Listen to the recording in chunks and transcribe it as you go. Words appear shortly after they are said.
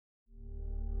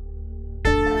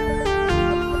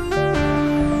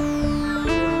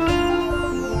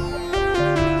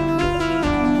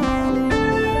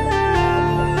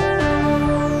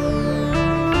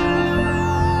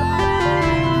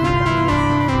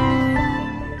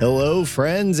Hello,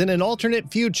 friends. In an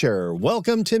alternate future,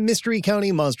 welcome to Mystery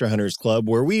County Monster Hunters Club,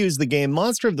 where we use the game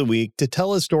Monster of the Week to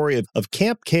tell a story of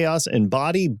camp chaos and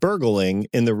body burgling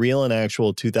in the real and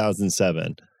actual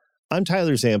 2007. I'm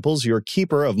Tyler Samples, your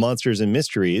keeper of monsters and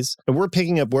mysteries, and we're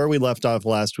picking up where we left off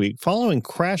last week, following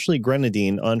Crashly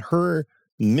Grenadine on her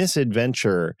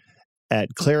misadventure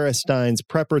at Clara Stein's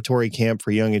preparatory camp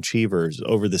for young achievers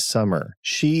over the summer.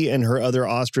 She and her other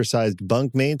ostracized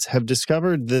bunkmates have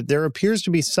discovered that there appears to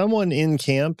be someone in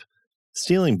camp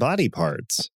stealing body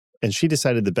parts, and she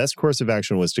decided the best course of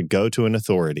action was to go to an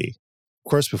authority. Of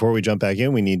course, before we jump back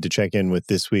in, we need to check in with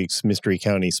this week's Mystery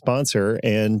County sponsor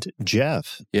and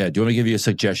Jeff. Yeah, do you want me to give you a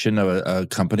suggestion of a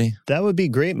company? That would be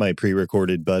great, my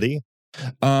pre-recorded buddy.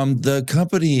 The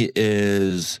company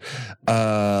is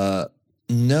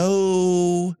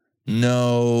No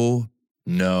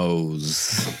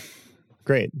Nose.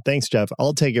 Great. Thanks, Jeff.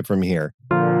 I'll take it from here.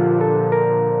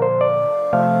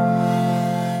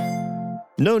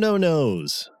 No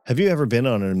Nose. Have you ever been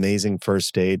on an amazing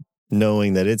first date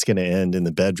knowing that it's going to end in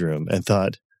the bedroom and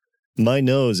thought, my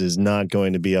nose is not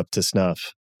going to be up to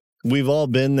snuff? We've all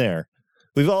been there.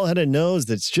 We've all had a nose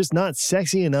that's just not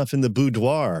sexy enough in the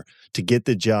boudoir to get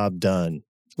the job done.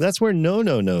 That's where No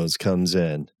Nose comes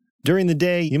in. During the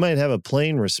day, you might have a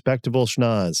plain, respectable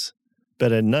schnoz.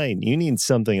 But at night, you need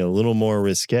something a little more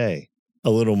risque, a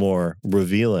little more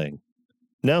revealing.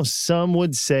 Now, some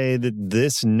would say that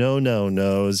this No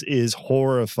Nose is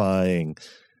horrifying,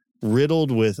 riddled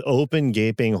with open,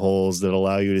 gaping holes that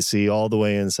allow you to see all the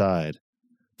way inside.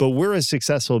 But we're a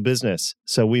successful business,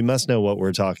 so we must know what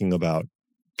we're talking about.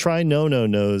 Try No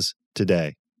Nose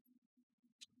today.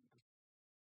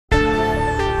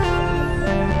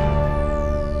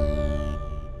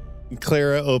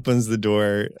 Clara opens the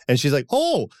door and she's like,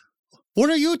 oh, what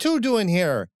are you two doing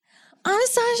here?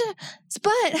 Anastasia's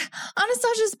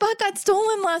butt got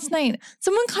stolen last night.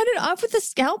 Someone cut it off with a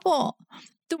scalpel.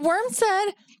 The worm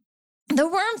said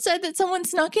that someone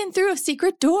snuck in through a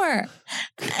secret door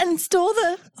and stole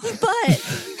the butt.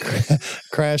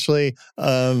 Crashly,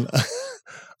 I'm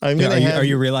gonna Are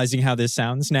you realizing how this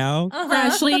sounds now?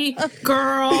 Crashly,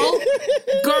 girl.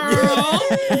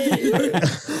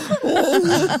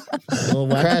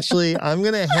 Crashly, I'm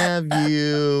going to have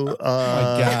you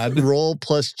roll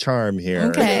plus charm here.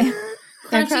 Okay.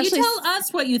 Crashly, you tell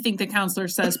us what you think the counselor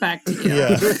says back to you.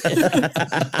 Yeah.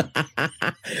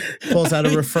 Pulls out a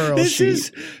referral This sheet.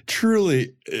 is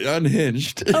truly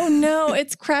unhinged. Oh no,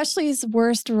 it's Crashly's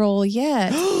worst roll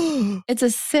yet. It's a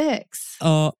 6.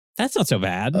 That's not so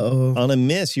bad. Oh. On a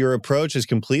miss, your approach is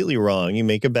completely wrong. You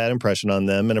make a bad impression on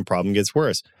them and a problem gets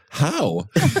worse. How?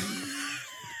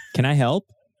 Can I help?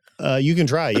 You can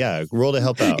try, yeah. Roll to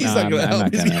help out. He's not going to help.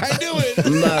 not gonna. I knew it.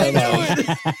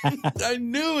 I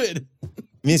knew it.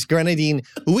 Miss Grenadine,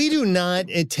 we do not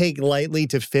take lightly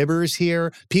to fibbers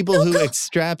here. People who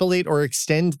extrapolate or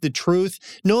extend the truth.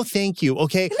 No, thank you,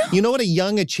 okay? No. You know what a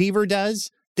young achiever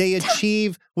does? They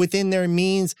achieve within their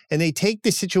means, and they take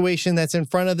the situation that's in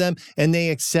front of them, and they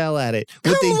excel at it.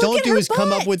 What they don't do is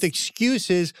come up with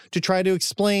excuses to try to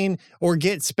explain or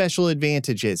get special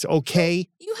advantages, okay?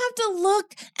 You have to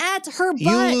look at her butt.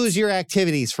 You lose your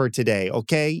activities for today,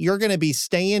 okay? You're going to be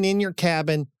staying in your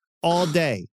cabin all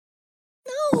day.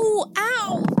 No,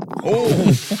 ow.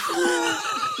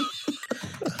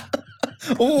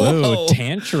 Whoa,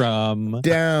 tantrum.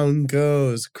 Down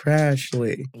goes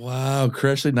Crashly. Wow,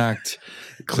 Crashly knocked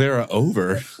Clara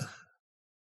over.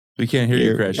 We can't hear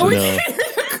you, Crashly.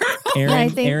 No.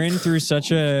 Aaron threw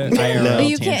such a IRL No.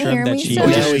 You can't hear tantrum that me, she so-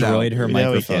 destroyed her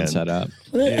Now we microphone can. setup.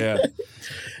 Yeah.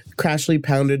 Crashly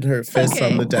pounded her fist Okay.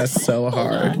 on the desk so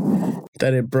hard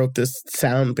that it broke this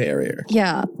sound barrier.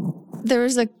 Yeah. There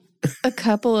was a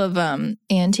couple of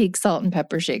antique salt and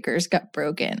pepper shakers got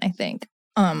broken, I think.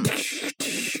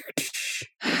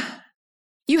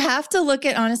 You have to look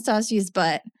at Anastasia's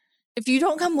butt. If you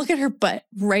don't come look at her butt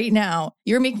right now,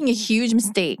 you're making a huge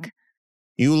mistake.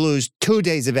 You lose 2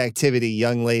 days of activity,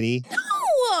 young lady.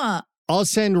 No! I'll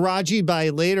send Raji by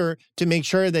later to make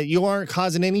sure that you aren't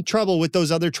causing any trouble with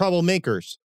those other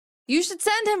troublemakers. You should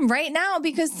send him right now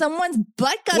because someone's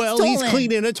butt got stolen. He's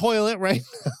cleaning a toilet right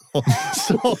now.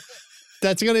 So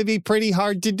that's going to be pretty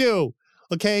hard to do,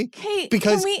 okay? Hey,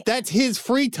 Because can we, that's his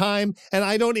free time, and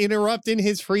I don't interrupt in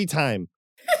his free time.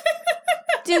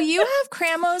 do you have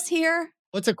Cramos here?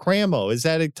 What's a cramo? Is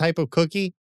that a type of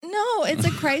cookie? No, it's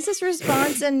a crisis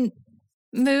response and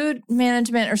mood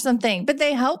management or something. But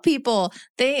they help people.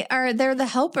 They're the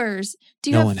helpers. Do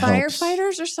you No have one helps.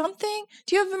 firefighters or something?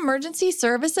 Do you have emergency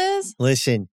services?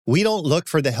 Listen, we don't look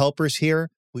for the helpers here.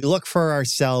 We look for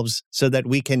ourselves so that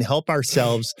we can help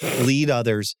ourselves lead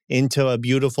others into a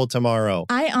beautiful tomorrow.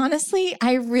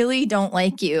 I really don't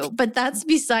like you, but that's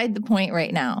beside the point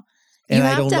right now. And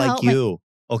I don't like you,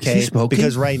 okay? Is he smoking?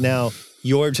 Because right now,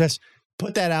 you're just,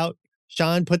 put that out.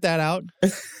 Sean, put that out.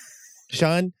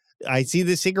 Sean, I see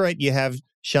the cigarette you have,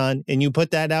 Sean, and you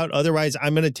put that out. Otherwise,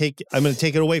 I'm gonna take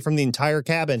it away from the entire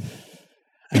cabin.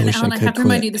 And Alan, I have to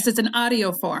remind you, this is an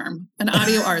audio form, an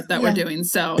audio art that we're doing.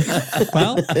 So,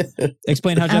 well,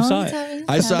 explain how Jeff saw it.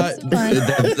 I saw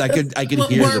it. I could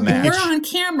hear the match. We're on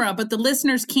camera, but the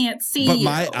listeners can't see. But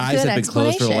my eyes have been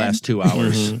closed for the last 2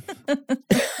 hours.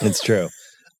 Mm-hmm. It's true.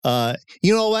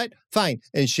 You know what? Fine.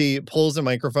 And she pulls the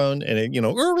microphone, and it, and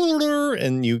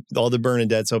all the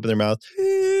Bernadettes open their mouth.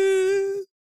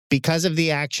 Because of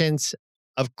the actions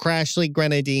of Crashly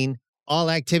Grenadine, all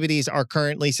activities are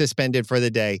currently suspended for the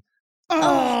day.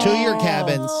 To your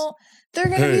cabins. They're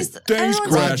going to be... Thanks,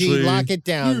 Crashly. Lock it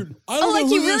down. Dude, I don't know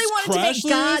you who really this wanted to make Crashly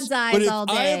God's is, eyes but if all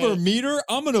day. I ever meet her,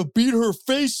 I'm going to beat her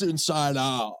face inside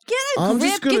out. Get a I'm grip.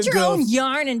 just gonna Get your go- own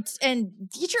yarn and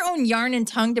get your own yarn and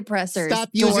tongue depressors. Stop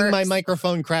using my dorks.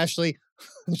 microphone, Crashly.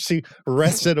 She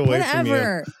wrested away from you.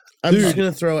 Whatever. I'm just Dude.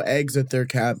 gonna throw eggs at their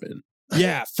cabin.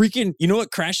 Yeah, freaking, you know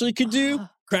what Crashly could do?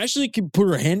 Crashly could put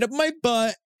her hand up my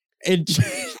butt and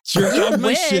jerk You off my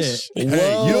wish. shit. Hey,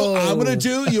 you know what I'm gonna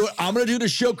do? I'm gonna do to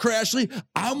show Crashly.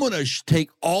 I'm gonna take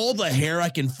all the hair I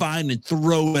can find and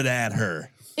throw it at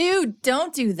her. Ew,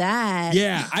 don't do that.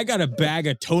 Yeah, I got a bag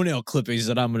of toenail clippings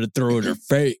that I'm going to throw in her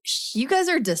face. You guys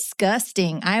are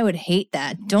disgusting. I would hate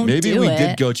that. Don't Maybe do we it.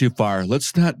 did go too far.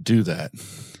 Let's not do that.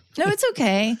 No, it's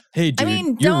okay. Hey, dude,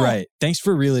 mean, you're don't. right. Thanks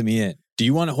for reeling me in. Do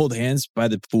you want to hold hands by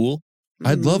the pool?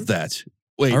 I'd love that.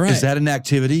 Wait, All right. is that an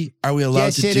activity? Are we allowed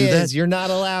Yes, to it do is. that? You're not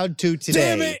allowed to today.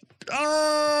 Damn it!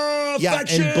 Oh, Yeah,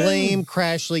 affection! and blame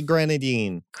Crashly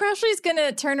Grenadine. Crashly's going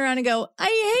to turn around and go, I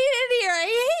hate it here.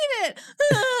 I hate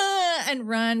it. And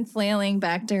run flailing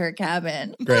back to her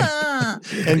cabin. Great. Ah.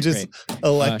 And just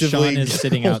electively. Sean is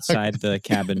sitting outside the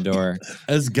cabin door.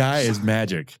 This guy is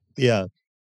magic. Yeah.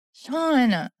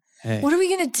 Sean, Hey, what are we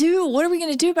going to do? What are we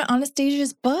going to do about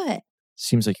Anastasia's butt?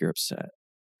 seems like you're upset.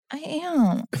 I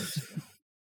am.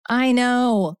 I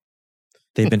know.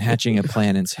 They've been hatching a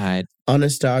plan inside.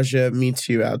 Anastasia meets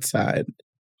you outside.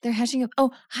 They're hatching up.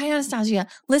 Oh, hi, Anastasia.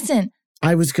 Listen,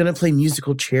 I was gonna play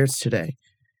musical chairs today.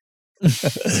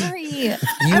 sorry.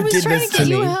 I was did trying this to get to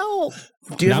you me. help.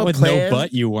 Do you Not have a with plan? no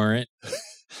butt, you weren't.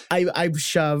 I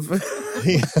shove.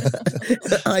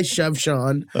 I shove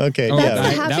Sean. Okay. Oh, That's yeah. the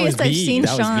that happiest was I've me. seen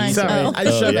That was me. Sean. Sorry, Oh. I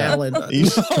shove yeah. Alan. You-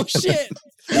 Oh, shit.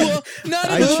 Well, not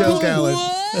I even choke Alan.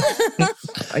 What?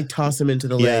 I toss him into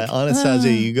the Yeah, lake. Anastasia,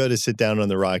 Ah. you go to sit down on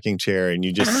the rocking chair and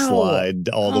you just Ow. slide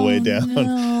all the way Oh, down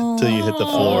no. till you hit the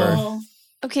floor. Oh.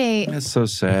 Okay, That's so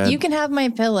sad. you can have my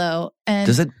pillow. And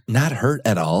Does it not hurt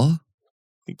at all?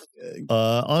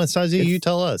 Anastasia, you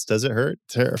tell us. Does it hurt?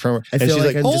 From, I and feel she's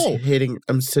like I'm oh. just hitting.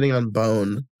 I'm sitting on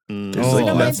bone. Mm, There's Oh. like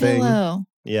Put on my nothing. pillow.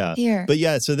 yeah. Here. But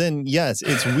yeah, so then, yes,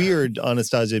 it's weird,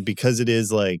 Anastasia, because it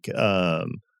is like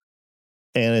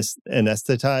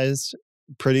anesthetized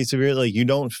pretty severe. Like you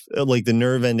don't, like the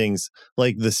nerve endings,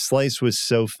 like the slice was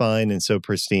so fine and so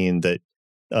pristine that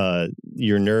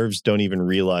your nerves don't even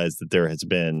realize that there has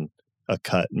been a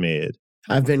cut made.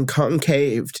 I've been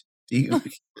concaved.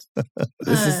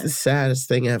 This is the saddest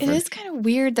thing ever. It is kind of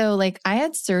weird though. Like I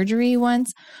had surgery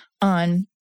once on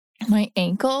my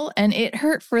ankle and it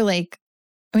hurt for like,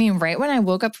 I mean, right when I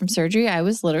woke up from surgery, I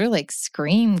was literally like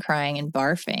crying and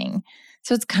barfing.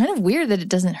 So it's kind of weird that it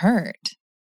doesn't hurt.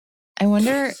 I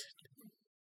wonder,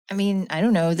 I mean, I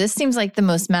don't know. This seems like the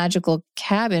most magical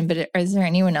cabin, but is there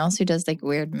anyone else who does like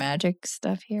weird magic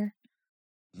stuff here?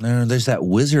 No, there's that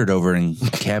wizard over in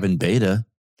Cabin Beta.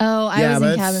 Oh, I Yeah, was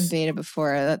but in Cabin it's- Beta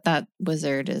before. That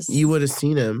wizard is. You would have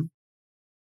seen him.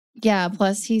 Yeah,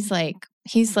 plus he's like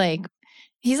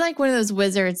one of those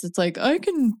wizards that's like, I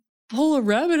can pull a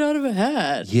rabbit out of a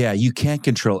hat. Yeah, you can't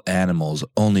control animals,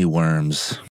 only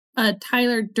worms.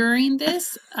 Tyler, during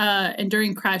this and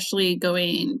during Crashly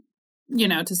going,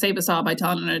 to save us all by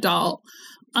telling an adult,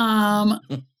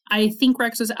 I think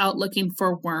Rex was out looking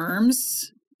for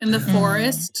worms in the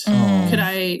forest. Mm. Could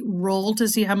I roll to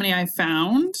see how many I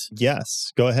found?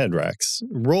 Yes. Go ahead, Rex.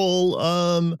 Roll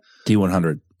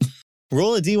D100.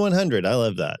 roll a D100. I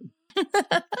love that.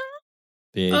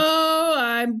 Big. Oh,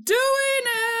 I'm doing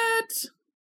it.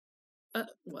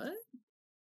 What?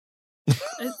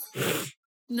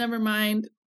 Never mind.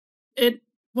 It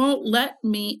won't let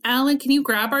me. Alan, can you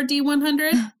grab our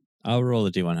D100? I'll roll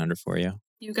the D100 for you.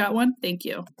 You got one? Thank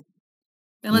you.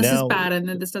 Unless Now- it's bad and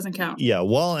then this doesn't count. Yeah,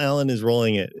 while Alan is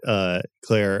rolling it,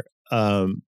 Claire,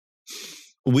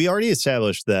 we already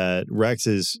established that Rex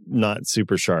is not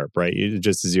super sharp, right?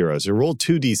 Just a 0. So roll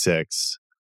 2d6.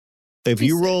 If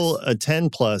you roll a 10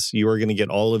 plus, you are going to get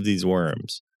all of these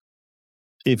worms.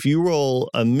 If you roll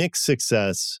a mixed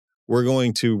success, we're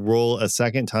going to roll a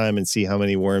second time and see how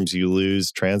many worms you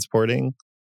lose transporting.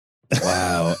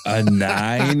 Wow, a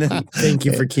 9. Thank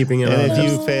you for keeping it And on.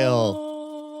 if you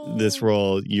fail this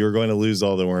roll, you're going to lose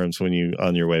all the worms when you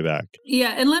on your way back.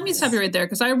 Yeah, and let me stop you right there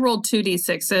because I rolled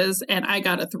 2d6s and I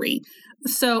got a 3.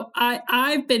 So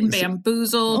I've been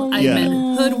bamboozled, I've been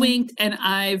hoodwinked, and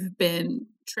I've been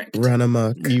tricked. Run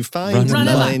amok. You find Run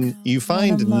nine. amok. You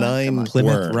find Run amok. 9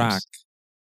 Plymouth worms, Rock.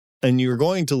 and you're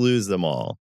going to lose them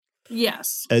all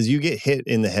Yes. as you get hit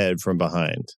in the head from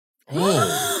behind.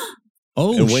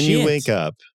 Oh, and when you shit. wake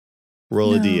up,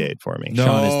 roll a No. d8 for me. No,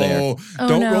 Sean is there. Oh,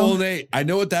 don't no. roll an 8. I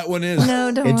know what that one is.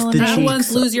 No, don't It's roll the it. That cheeks.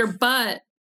 one's lose your butt.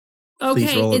 Please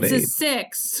Okay, roll an it's a 8.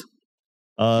 6.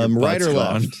 Your Right butt's or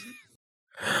gone. left?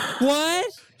 What?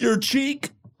 Your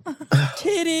cheek.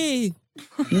 Titty.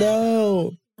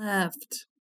 No. Left.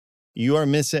 You are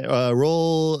missing.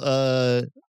 Roll.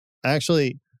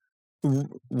 Actually,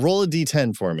 roll a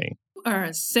d10 for me. Or a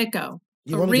sicko.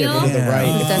 You A want to get real rid of the Yeah. right.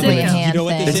 It's Yeah. definitely a You hand know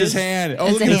what thing. this It's is? his hand. Oh,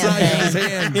 It's look a at his hand eye. It's his thing.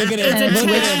 hand. Look at It's it. a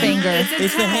And which 10. finger?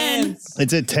 It's the hands.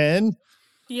 It's a 10.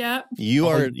 Yep. You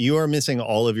are missing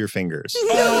all of your fingers.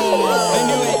 I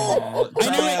knew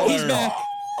it. He's back.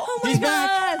 Oh my He's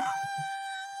back. God.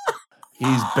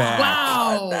 He's back.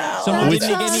 Wow. Someone Which-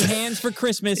 didn't make any hands for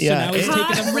Christmas, so Yeah, now he's it-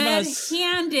 taking them Caught from us.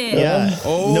 red-handed. Yeah.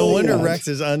 Oh. No wonder Rex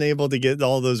is unable to get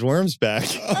all those worms back.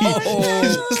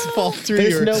 Oh, Just fall through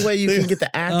There's your. no way you can get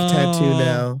the act tattoo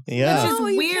now. Yeah. Which No,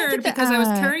 is you can't weird get the because I was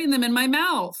eye. carrying them in my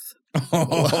mouth.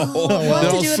 We'll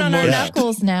have to do it on our Yeah.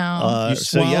 knuckles now. You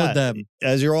So yeah, swallowed them.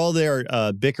 as you're all there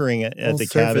bickering at Whole the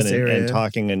cabin surface and area.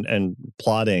 talking and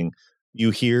plotting, you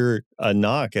hear a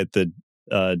knock at the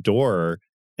door.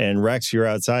 And Rex, you're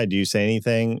outside. Do you say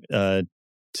anything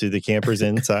to the campers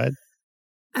inside?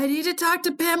 I need to talk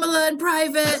to Pamela in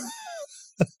private.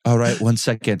 All right, 1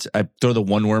 second. I throw the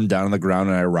one worm down on the ground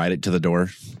and I ride it to the door.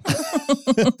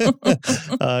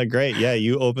 Great. Yeah,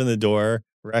 you open the door.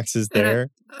 Rex is And there.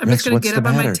 I'm Rex, just going what's to get the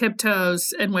up on my matter?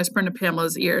 tiptoes and whisper into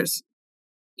Pamela's ears.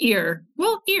 Ear.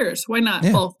 Well, ears. Why not?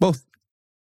 Yeah, Both. both.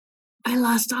 I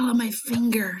lost all of my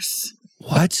fingers.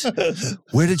 What?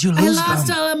 Where did you I lose lost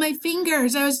them? all of my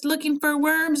fingers. I was looking for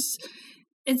worms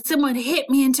and someone hit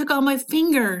me and took all my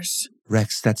fingers.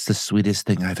 Rex, that's the sweetest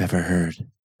thing I've ever heard.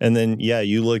 And then, yeah,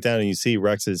 you look down and you see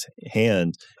Rex's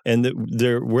hand, and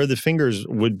where the fingers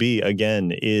would be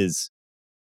again is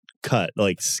cut,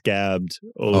 like scabbed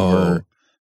over,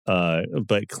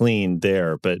 but clean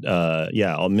there. But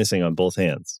yeah, all missing on both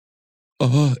hands.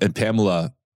 Oh, and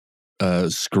Pamela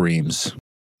screams.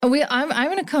 I'm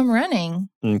gonna come running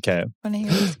Okay. when I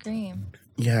hear you scream.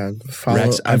 Yeah. Follow,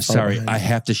 Rex, I I'm follow sorry. behind I you.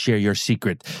 have to share your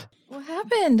secret. What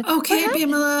happened? Okay, What happened?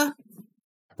 Pamela.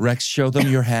 Rex, show them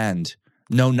your hand.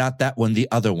 No, not that one, the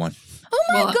other one. Oh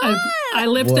my Well, God! I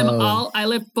lift them Whoa. all. I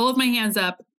lift both my hands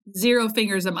up. 0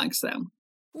 fingers amongst them.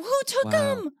 Who took Wow.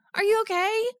 them? Are you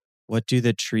okay? What do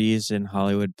the trees in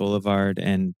Hollywood Boulevard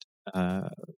and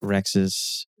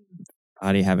Rex's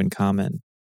body have in common?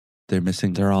 They're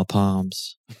missing. They're all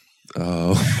palms.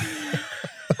 Oh.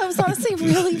 That was honestly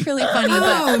really, really funny.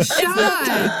 Oh, but it's not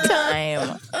Sean.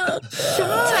 time.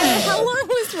 Time. How long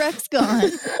was Rex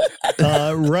gone?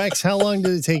 Rex, how long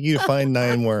did it take you to find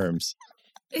 9 worms?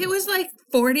 It was like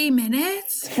 40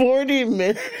 minutes. 40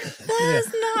 minutes. That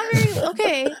is not very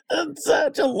okay. That's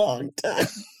such a long time.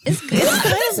 It's kind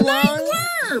of long.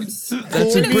 Worms.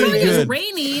 That's And it's pretty not just good.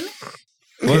 raining.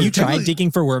 Have you tried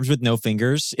digging for worms with no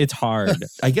fingers? It's hard.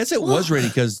 I guess it was raining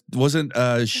because wasn't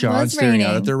Sean was staring out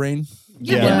raining. at the rain?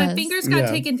 Yeah, Yeah. but my Yes. fingers got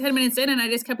Yeah. taken 10 minutes in and I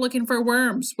just kept looking for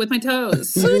worms with my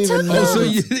toes. You didn't even took know.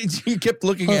 Oh, so you kept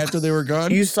looking after they were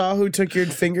gone? You saw who took your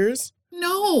fingers?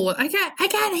 No, I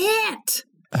got hit.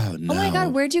 Oh, no. Oh my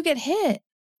God, where'd you get hit?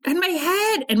 And my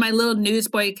head and my little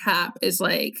newsboy cap is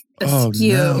like Oh,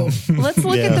 askew. no. Let's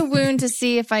look Yeah. at the wound to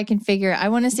see if I can figure. I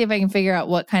want to see if I can figure out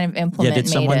what kind of Yeah, implement did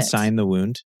made someone it. sign the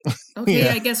wound? Okay,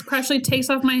 Yeah. I guess Crashly takes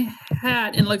off my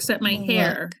hat and looks at my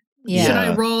hair. Yeah. Should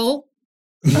I roll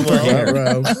Well,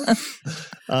 the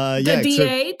yeah, so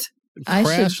D8? I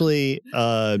should, Crashly,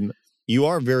 you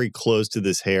are very close to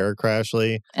this hair,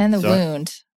 Crashly, and the so-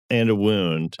 wound. and a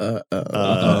wound. So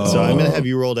Uh-oh. I'm going to have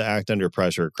you roll to act under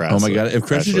pressure, Crashly. Oh my God. If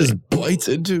Crashly Crashly. just bites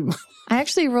into. I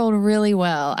actually rolled really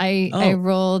well. I Oh.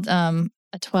 rolled a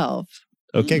 12.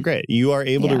 Okay, great. You are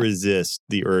able to Yeah. resist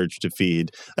the urge to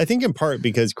feed. I think in part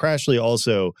because Crashly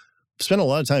also spent a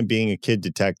lot of time being a kid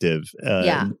detective.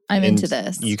 Yeah, I'm and into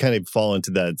this. You kind of fall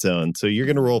into that zone. So you're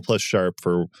going to roll plus sharp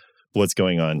for what's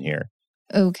going on here.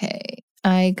 Okay.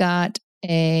 I got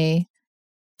a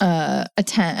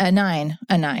 9.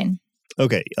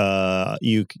 Okay. I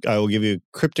will give you a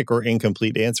cryptic or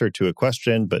incomplete answer to a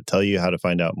question, but tell you how to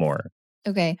find out more.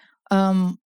 Okay.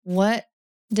 What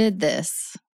did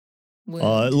this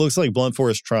wound? It looks like blunt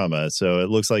force trauma. So it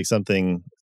looks like something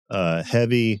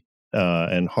heavy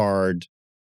and hard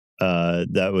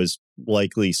that was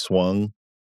likely swung.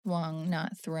 Swung,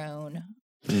 not thrown.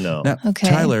 No. Now, Okay.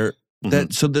 Tyler,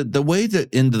 Mhm. so the way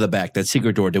that into the back, that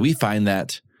secret door, did we find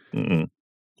that? Mm-mm.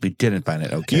 We didn't find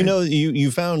it. Okay. You know, you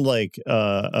found like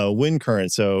a wind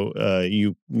current, so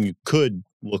you could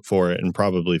look for it and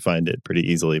probably find it pretty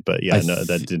easily. But yeah, no,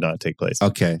 that did not take place.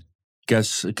 Okay.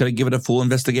 Guess, could I give it a full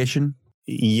investigation?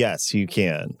 Yes, you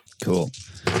can. Cool.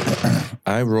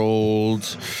 I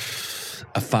rolled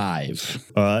a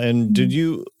 5. And did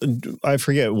you? I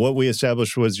forget what we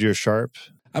established was your sharp.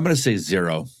 I'm going to say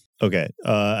 0. Okay.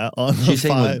 On a She's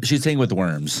saying, 5, she's saying with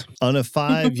worms. on a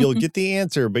 5, you'll get the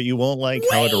answer, but you won't like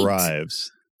how it Wait.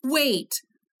 arrives. Wait.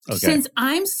 Okay. Since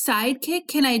I'm sidekick,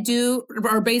 can I do,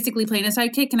 or basically playing a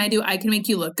sidekick, can I make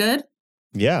you look good?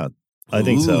 Yeah, I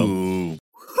think so. Ooh.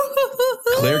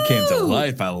 Claire came to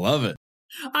life. I love it.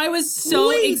 I was so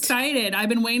Wait. excited. I've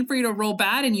been waiting for you to roll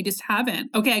bad and you just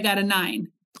haven't. Okay, I got a 9.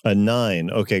 A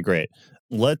 9. Okay, great.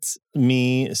 Let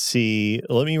me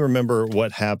remember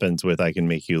what happens with I can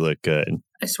make you look good.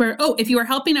 I swear. Oh, if you are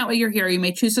helping out while you're here, you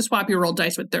may choose to swap your rolled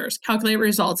dice with theirs. Calculate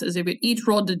results as if you each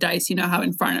rolled the dice you now have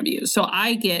in front of you. So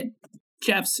I get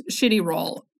Jeff's shitty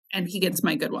roll and he gets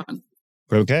my good one.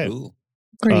 Okay, Ooh.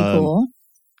 Pretty Um, cool.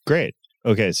 great.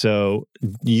 Okay, so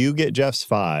you get Jeff's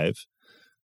 5,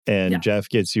 and Yeah. Jeff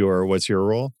gets what's your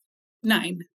roll?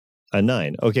 9. A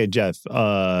 9. Okay, Jeff,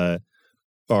 or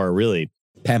really,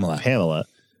 Pamela.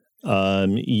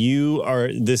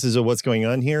 this is a what's going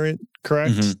on here,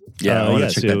 correct? Mhm. Yeah, I want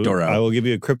to check that door I out. will give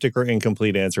you a cryptic or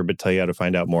incomplete answer, but tell you how to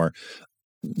find out more.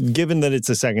 Given that it's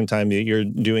the second time that you're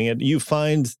doing it, you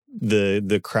find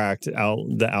the cracked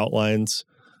the outlines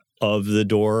of the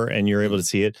door, and you're able to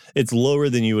see it. It's lower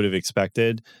than you would have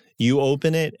expected. You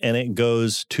open it, and it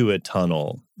goes to a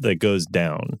tunnel that goes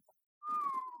down.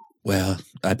 Well,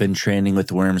 I've been training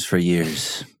with worms for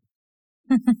years.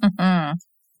 I'm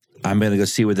going to go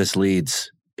see where this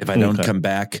leads. If I don't Okay. come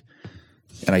back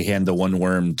and I hand the one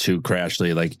worm to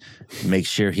Crashly, like, make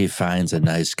sure he finds a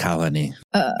nice colony.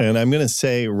 And I'm going to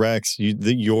say, Rex,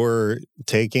 you're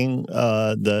taking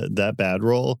that bad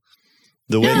roll.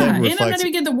 The way Yeah, that and I'm not reflects,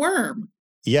 even get the worm.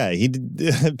 yeah,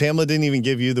 Pamela didn't even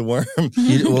give you the worm.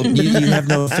 You have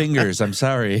no fingers. I'm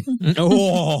sorry.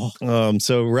 Oh,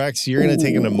 So Rex, you're going to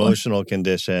take an emotional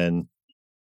condition.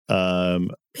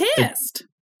 Pissed.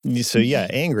 So yeah,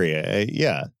 angry.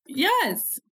 Yeah,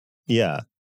 Yes. yeah.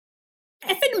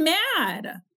 Effing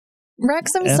mad.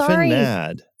 Rex, I'm Effing sorry.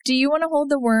 mad. Do you want to hold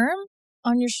the worm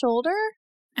on your shoulder?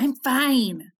 I'm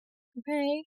fine.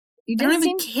 Okay. You I don't didn't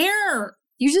even seem. care.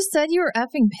 You just said you were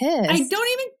effing pissed. I don't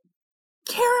even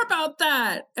care about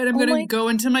that. And I'm Oh going my- to go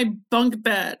into my bunk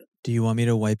bed. do you want me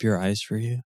to wipe your eyes for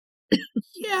you?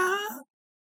 Yeah.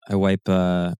 I wipe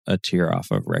a tear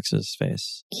off of Rex's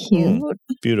face, Cute.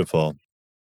 Beautiful.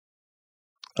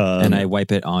 and I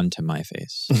wipe it onto my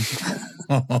face.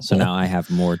 So now I have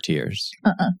more tears.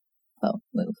 Oh,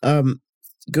 move.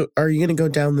 Are you gonna go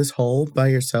down this hole by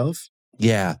yourself?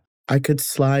 Yeah. I could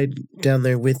slide down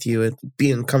there with you. It'd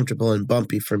be uncomfortable and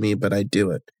bumpy for me, but I'd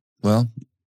do it. Well,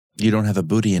 you don't have a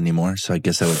booty anymore, so I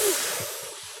guess I would.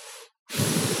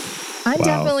 I'm Wow.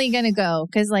 definitely gonna go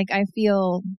because, I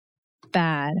feel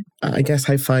bad. I guess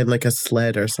I find like a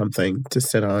sled or something to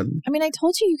sit on. I mean, I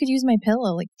told you could use my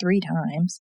pillow 3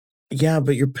 times. Yeah,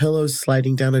 but your pillow's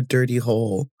sliding down a dirty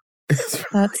hole.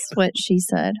 That's what she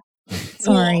said.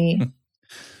 Sorry.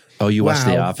 Oh, you watched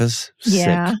The Wow. Office?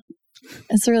 Yeah,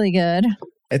 it's really good.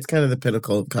 It's kind of the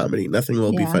pinnacle of comedy. Nothing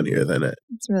will be Yeah. funnier than it.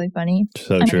 It's really funny.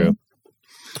 So I true. mean,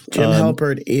 Jim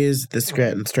Halpert is the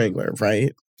Scranton Strangler,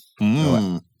 right?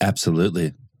 Mm.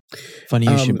 Absolutely. Funny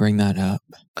you should Um, bring that up.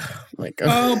 Oh my God.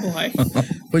 Oh, boy.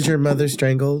 Was your mother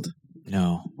strangled?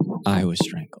 No, I was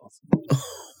strangled.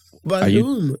 By Are you-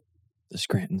 whom? The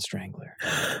Scranton Strangler.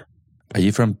 Are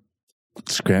you from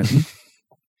Scranton?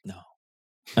 No,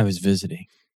 I was visiting.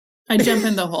 I jump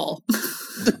in the hole.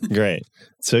 Great.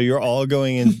 So you're all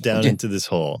going down Okay. into this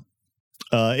hole.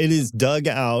 It is dug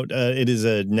out. It is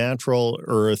a natural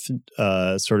earth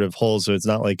sort of hole, so it's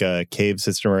not like a cave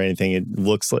system or anything.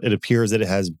 It appears that it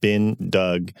has been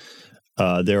dug.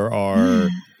 There are.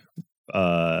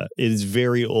 It is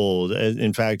very old.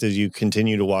 In fact, as you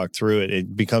continue to walk through it,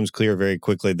 it becomes clear very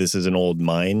quickly this is an old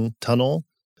mine tunnel.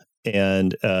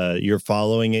 and you're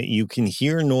following it. You can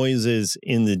hear noises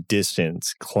in the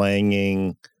distance,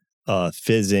 clanging,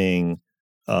 fizzing,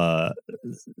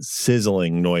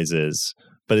 sizzling noises,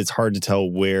 but it's hard to tell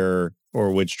where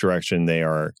or which direction they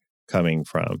are coming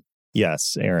from.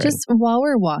 Yes, Aaron. Just while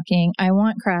we're walking, I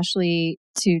want Crashly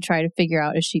to try to figure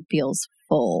out if she feels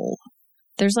full.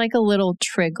 There's like a little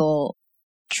trickle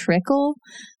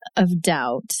of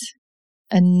doubt,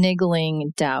 a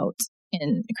niggling doubt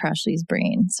in Crashly's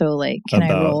brain. So, like, can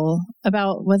I roll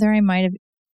about whether I might have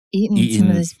eaten some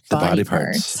of this body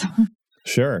parts?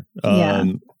 Sure.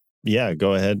 Yeah,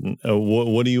 go ahead.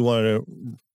 What do you want to?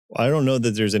 I don't know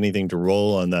that there's anything to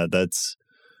roll on that. That's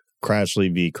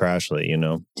Crashly v. Crashly, you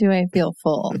know. Do I feel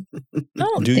full? I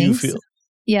don't Do think you so. feel?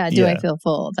 Yeah, do I feel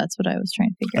full? That's what I was trying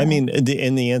to figure out. I mean,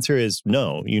 the answer is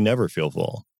no. You never feel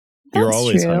full. You're That's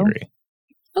always true. hungry.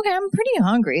 Okay, I'm pretty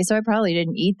hungry, so I probably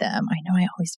didn't eat them. I know I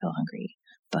always feel hungry,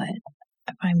 but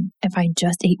if I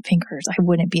just ate fingers, I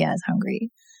wouldn't be as hungry.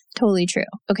 Totally true.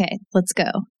 Okay, let's go.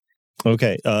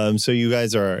 Okay, so you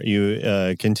guys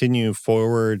continue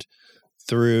forward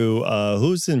through.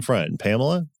 Who's in front?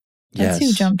 Pamela? That's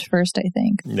who jumped first, I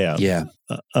think. Yeah. Yeah.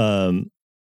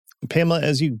 Pamela,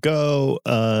 as you go,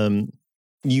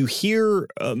 you hear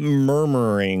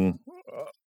murmuring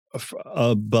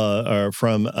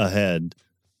from ahead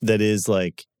that is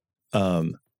like,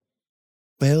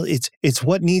 well, it's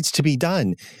what needs to be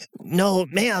done. No,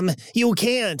 ma'am, you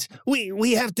can't.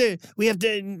 We have to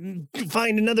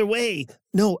find another way.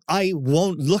 No, I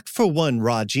won't look for one,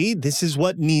 Raji. This is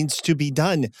what needs to be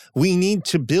done. We need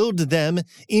to build them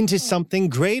into something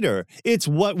greater. It's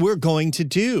what we're going to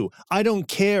do. I don't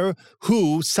care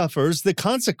who suffers the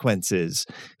consequences.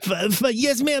 But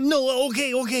yes, ma'am. No,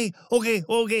 okay.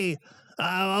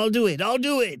 I'll do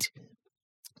it.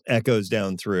 Echoes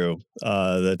down through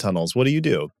the tunnels. What do you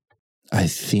do? I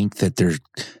think that they're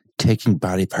taking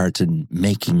body parts and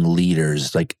making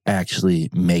leaders, like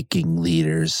actually making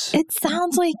leaders. It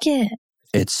sounds like it.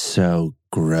 It's so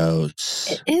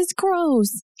gross. It is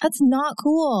gross. That's not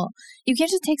cool. You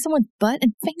can't just take someone's butt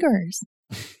and fingers.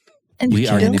 And We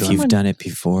are build if you've someone- done it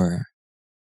before.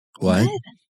 What?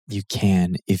 You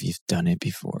can if you've done it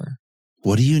before.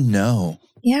 What do you know?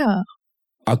 Yeah.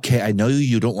 Okay, I know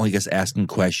you don't like us asking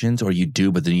questions, or you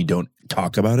do, but then you don't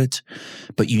talk about it.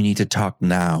 But you need to talk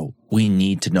now. We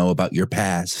need to know about your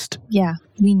past. Yeah.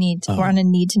 We need to. We're on a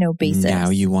need to know basis. Now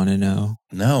you want to know?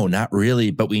 No, not really,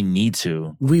 but we need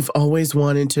to. We've always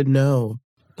wanted to know.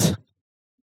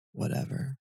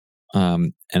 Whatever.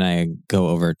 And I go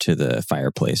over to the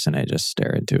fireplace and I just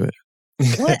stare into it.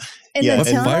 What? In Yeah, the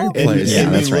and tunnel? fireplace. Yeah,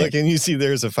 and that's you right. look and you see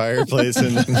there's a fireplace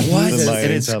in What? the And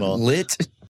mining it's tunnel. lit.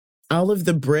 All of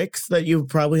the bricks that you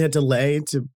probably had to lay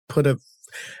to put a.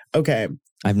 Okay.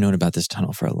 I've known about this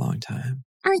tunnel for a long time.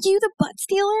 Are you the butt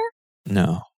stealer?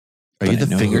 No. Are you but I the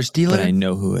know finger stealer? But I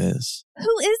know who is. Who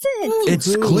is it?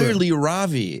 It's Who? clearly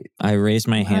Ravi. I raise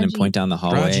my hand and Raji. point down the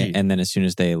hallway, Raji. and then as soon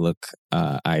as they look,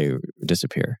 I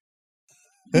disappear.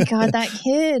 God, that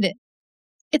kid.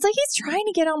 It's like he's trying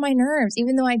to get on my nerves,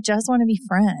 even though I just want to be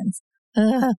friends.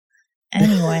 Ugh.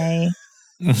 Anyway.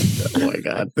 Oh my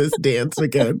God, this dance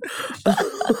again.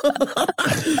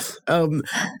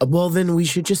 Well, then we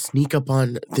should just sneak up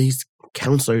on these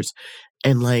counselors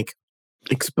and like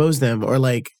expose them, or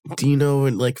like, do you know,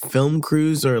 like film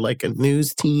crews or like a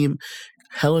news team,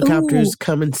 helicopters Ooh.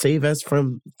 come and save us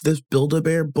from this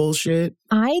Build-A-Bear bullshit.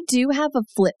 I do have a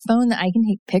flip phone that I can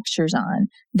take pictures on.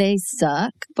 They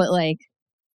suck, but like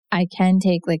I can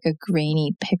take like a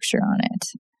grainy picture on it.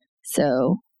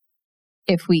 So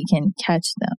if we can catch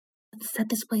them. Let's set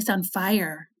this place on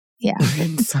fire. Yeah.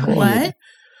 Inside. What?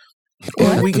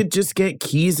 Or we could just get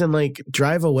keys and like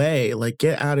drive away, like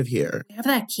get out of here. I have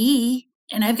that key,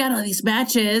 and I've got all these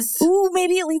matches. Ooh,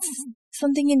 maybe it leads to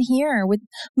something in here. With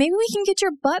maybe we can get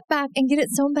your butt back and get it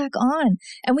sewn back on,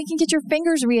 and we can get your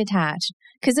fingers reattached.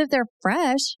 Because if they're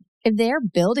fresh, if they're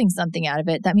building something out of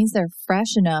it, that means they're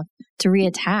fresh enough to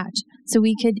reattach. So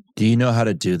we could. Do you know how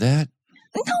to do that?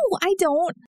 No, I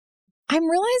don't. I'm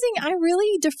realizing I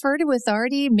really defer to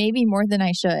authority, maybe more than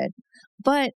I should.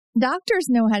 But doctors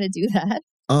know how to do that.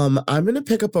 I'm gonna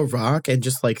pick up a rock and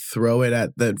just like throw it at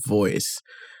that voice.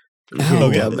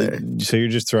 Okay, Down there. so you're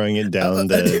just throwing it down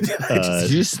Did the.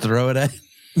 you just throw it at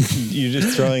You're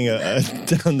just throwing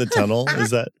down the tunnel.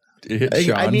 Is that?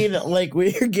 Sean? I mean, like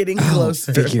we're getting Oh,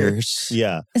 closer. figures.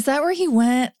 Yeah. Is that where he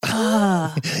went?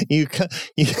 Ah, You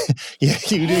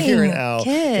do hear an owl.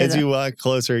 kid. As you walk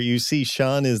closer, you see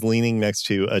Sean is leaning next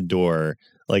to a door,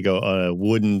 like a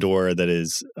wooden door that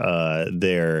is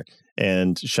there.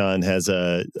 And Sean has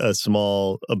a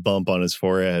small bump on his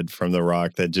forehead from the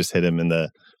rock that just hit him in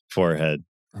the forehead.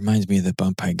 Reminds me of the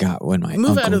bump I got when my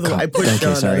Move uncle out of the way. I caught- push Okay,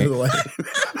 Sean sorry. out of the way.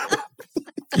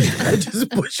 I just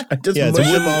push Yeah, mush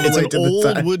him all the it's way an to the old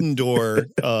side. wooden door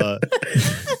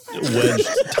wedged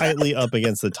tightly up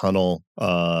against the tunnel.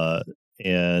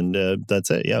 And that's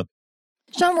it. Yeah.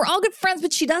 Sean, we're all good friends,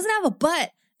 but she doesn't have a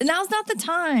butt. And now's not the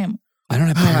time. I don't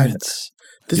have God. parents.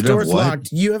 This You don't door's what? locked.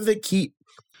 You have the key.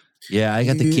 Yeah, I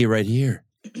got the key right here.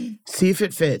 See if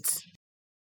it fits.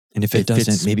 And if it doesn't,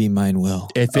 fits- maybe mine will.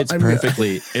 It fits I'm-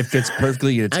 perfectly. It fits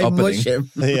perfectly. It's I opening. mush him.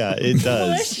 Yeah, it does.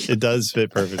 Mush. It does fit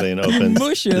perfectly and opens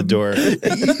Mush the him. door.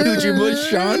 Would you mush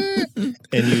Sean?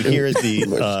 And you hear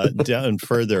the down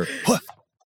further.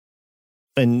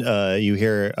 And you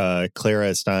hear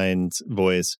Clara Stein's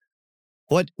voice.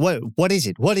 What is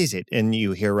it? What is it? And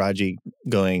you hear Raji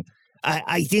going,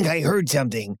 I think I heard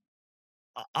something.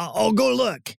 I'll go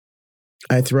look.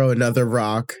 I throw another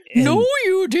rock. And-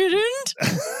 you didn't.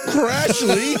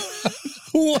 Crashly.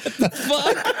 What the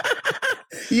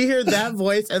fuck? You hear that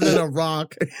voice and then a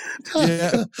rock.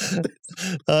 Yeah.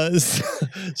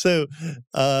 So,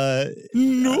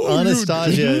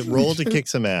 Anastasia, roll to kick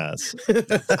some ass.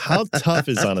 How tough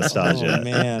is Anastasia? Oh,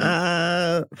 man.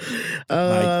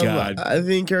 My God. I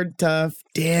think you're tough.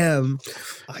 Damn.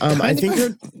 I think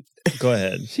you're. Go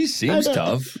ahead. She seems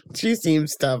tough. She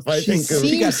seems tough. I She think.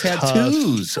 She got Seems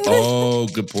tattoos. Oh,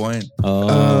 good point.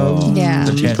 Oh. Yeah.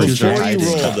 The tattoos are Before you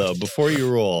hiding. roll, before you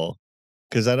roll,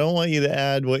 because I don't want you to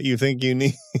add what you think you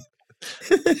need.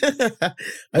 I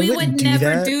We wouldn't would do never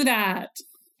that. do that.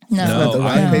 No, No, Not the I-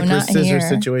 rock, no, paper, not scissors here.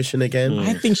 situation again. Mm.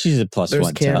 I think she's a plus There's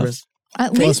one. cameras.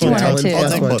 At Plus least one, one or Talon. two. I'll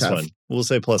take Plus plus one, one. We'll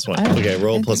say plus one. I- Okay,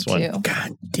 roll I plus think one. two.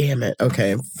 God damn it.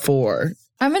 Okay, 4.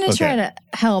 I'm going to try to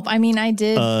help. I mean, I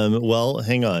did. Well,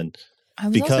 hang on. I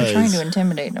was also trying because- to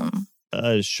intimidate him.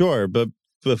 Sure, but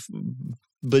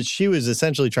she was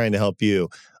essentially trying to help you.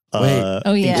 Wait.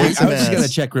 Oh, yeah. kick I some was just ass. gonna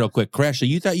check real quick. Crashly,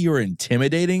 you thought you were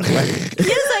intimidating? Yes,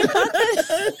 I thought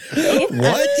that.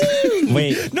 What?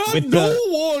 Wait. No, with no the-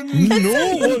 one.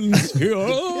 No one's here.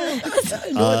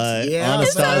 Yeah. It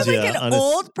sounds like Anastasia, an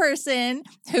old person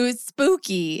who's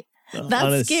spooky.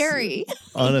 That's scary.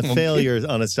 On a failure,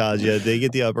 Anastasia, they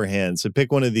get the upper hand. So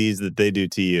pick one of these that they do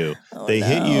to you. Oh, They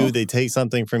hit no. you, they take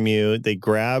something from you, they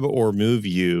grab or move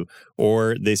you,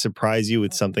 or they surprise you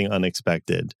with something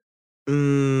unexpected.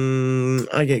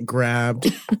 I get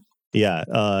grabbed.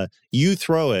 Yeah. You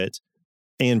throw it,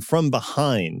 and from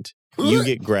behind, you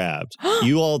get grabbed.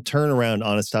 You all turn around.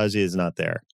 Anastasia is not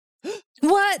there.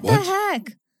 What the What?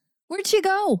 heck? Where'd she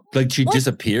go? Like she What?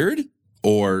 disappeared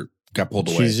or got pulled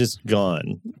away? She's just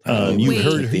gone. Oh, You wait.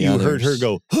 heard The you heard her others.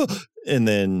 go, and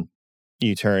then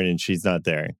you turn and she's not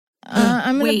there.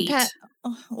 I'm going Wait. to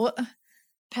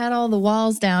pat all the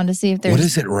walls down to see if there's What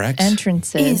is it, Rex?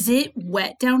 entrances. Is it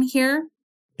wet down here?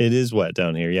 It is wet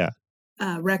down here. Yeah.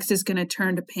 Rex is going to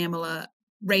turn to Pamela,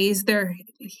 raise their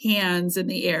hands in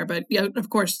the air, but of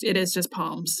course it is just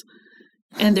palms.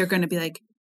 And they're going to be like,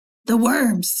 the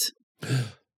worms. The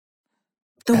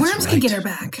That's worms can get right. her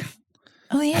back.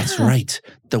 Oh, yeah. That's right.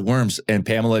 The worms. And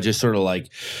Pamela just sort of like,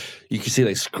 you can see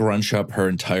like scrunch up her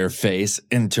entire face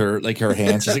into her, like her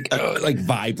hands, just like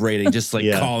vibrating, just like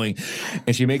Yeah. calling.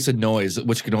 And she makes a noise,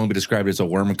 which can only be described as a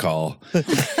worm call.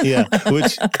 Yeah.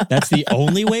 Which, That's the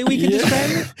only way we can describe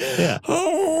it? yeah.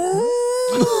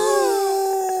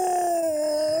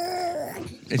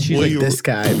 And she's Well, like, you- This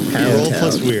guy. Roll Pound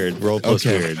plus Town. weird. Roll plus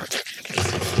Okay. weird.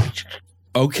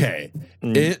 okay,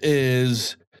 Mm. it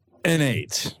is an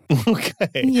 8.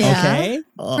 Okay. Yeah.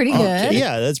 Okay. Pretty good.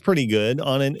 Yeah, that's pretty good.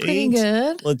 On an Pretty 8,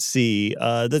 good. let's see.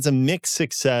 That's a mixed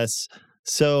success.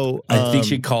 So I think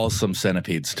she calls some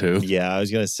centipedes too. Yeah, I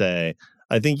was gonna say.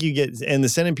 I think you get, and the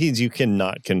centipedes you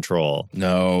cannot control.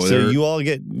 No, So they're- you all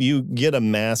get a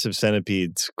massive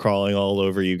centipedes crawling all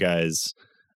over you guys,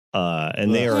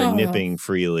 and they are Ugh. nipping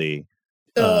freely.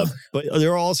 Ugh. But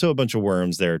there are also a bunch of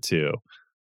worms there too.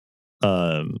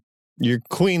 You're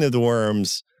queen of the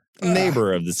worms,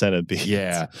 neighbor of the centipedes.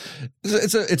 yeah,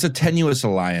 it's a tenuous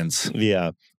alliance.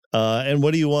 Yeah. And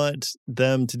what do you want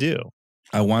them to do?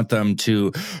 I want them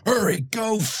to hurry,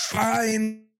 go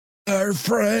find our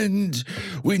friend.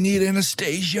 We need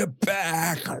Anastasia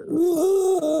back.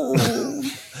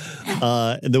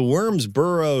 The worms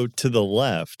burrow to the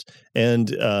left, and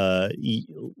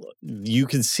you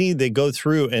can see they go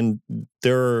through, and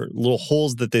there are little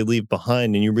holes that they leave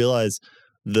behind, and you realize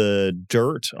the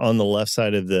dirt on the left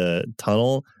side of the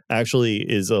tunnel actually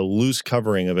is a loose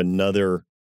covering of another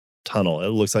tunnel. It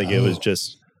looks like it was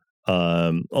just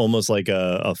almost like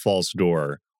a false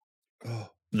door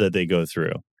that they go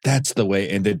through. That's the way.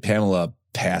 And then Pamela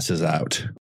passes out.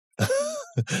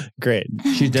 Great.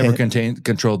 She's never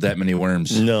controlled that many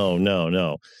worms.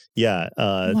 No. Yeah.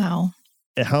 Wow.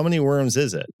 How many worms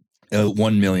is it?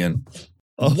 1 million.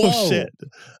 Oh, Whoa. shit.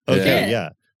 Okay, yeah.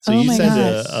 So Oh you my send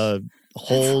gosh. a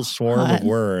whole swarm of hot.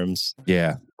 worms.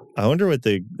 Yeah. I wonder what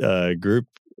the group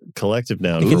collective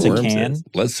noun I think for it's a worms can. is.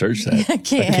 Let's search that. A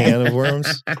can of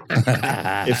worms?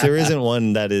 If there isn't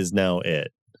one, that is now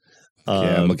it.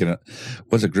 Yeah, I'm looking at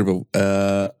what's a group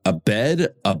of a bed,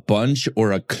 a bunch,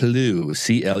 or a clue.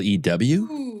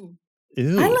 CLEW.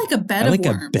 Ew. I like a bed I like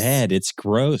of a worms. bed. It's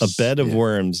gross. A bed of Yeah.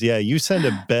 worms. Yeah, you send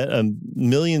a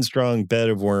million strong bed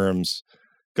of worms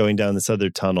going down this other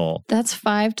tunnel. That's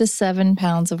 5 to 7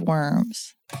 pounds of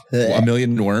worms. 1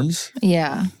 million worms.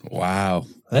 Yeah. Wow.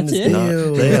 That's That is it? not-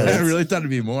 Ew. yeah, I that's- really thought it'd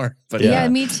be more, but Yeah,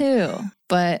 me too.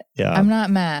 But yeah. I'm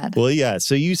not mad. Well, yeah.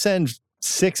 So you send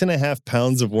 6.5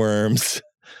 pounds of worms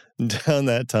down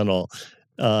that tunnel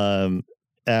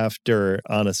after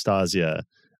Anastasia.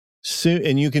 Soon,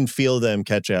 and you can feel them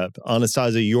catch up.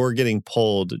 Anastasia, you're getting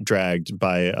dragged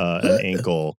by an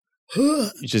ankle. You're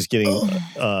just getting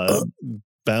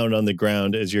bound on the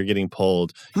ground as you're getting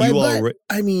pulled. My you butt.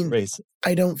 I mean, race,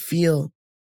 I don't feel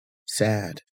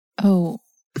sad. Oh,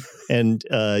 and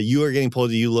you are getting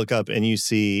pulled. You look up and you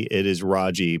see it is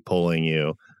Raji pulling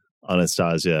you,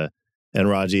 Anastasia, and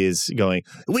Raji is going,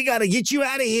 "We got to get you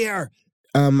out of here."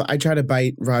 I try to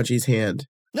bite Raji's hand.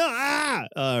 No,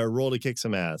 roll to kick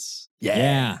some ass.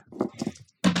 Yeah.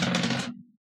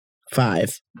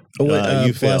 5. Oh, wait,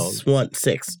 You plus 1,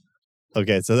 6.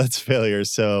 Okay, so that's failure.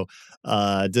 So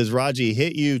does Raji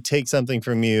hit you, take something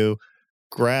from you,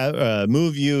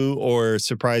 move you, or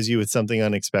surprise you with something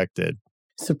unexpected?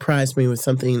 Surprised me with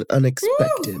something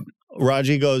unexpected.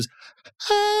 Raji goes,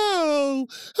 "Oh,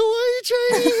 why are you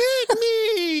trying to hit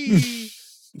me?"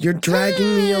 You're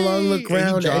dragging me along the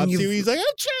ground, and he drops and you. you. He's like, "I'm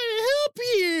trying to help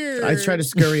here." I try to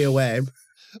scurry away.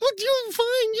 "Well, you're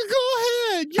fine. You go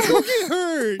ahead. You go get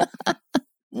hurt.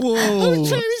 Whoa. I'm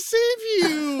trying to save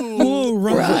you." Whoa,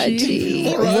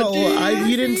 Raji. Raji. Well,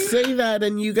 you didn't say that,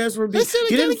 and you guys were I being. said I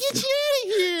You gotta didn't. get you out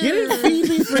of here. You didn't feed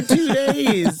me for 2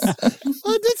 days.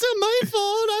 Oh, that's not my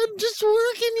fault. I'm just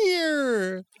working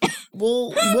here.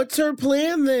 Well, what's her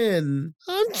plan then?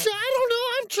 I don't know.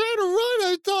 I'm trying to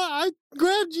run. I thought I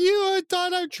grabbed you. I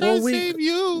thought I'd try Well, to we- save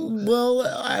you. Well,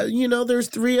 there's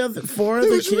 4 It other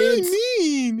was kids. really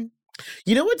mean.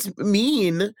 You know what's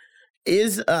mean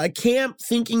is Camp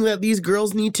thinking that these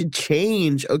girls need to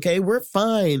change. Okay, we're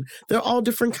fine. They're all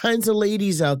different kinds of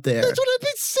ladies out there. That's what I've been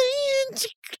saying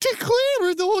to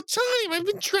Clamor the whole time. I've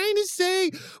been trying to say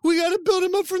we got to build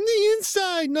him up from the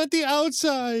inside, not the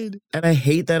outside. And I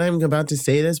hate that I'm about to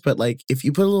say this, but like, if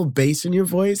you put a little bass in your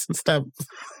voice and stop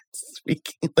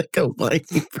speaking like a whiny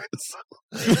person.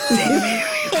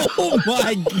 Oh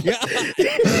my God.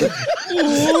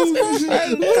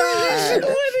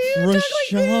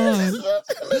 Rashawn.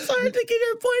 It's hard to get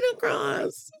your point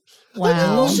across.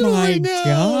 wow. Oh my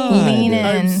God. Lean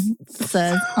I'm in,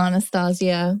 says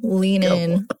Anastasia. Lean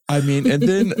in. I mean, and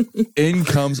then in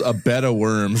comes a bed of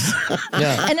worms.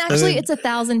 Yeah. And actually, it's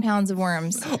 1,000 pounds of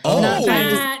worms. Oh. Not 5 to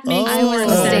That makes I was more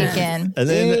sense. mistaken. And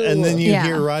then you Yeah.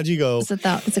 hear Raji go, It's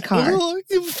a car. "Oh,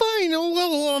 you're fine.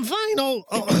 I'm fine.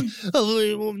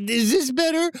 Is this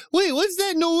better? Wait, what's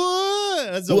that? No,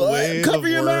 that's a What? wave Cover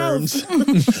of your worms."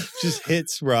 Just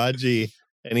hits Raji,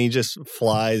 and he just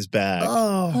flies back.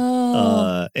 Oh,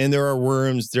 Oh. And there are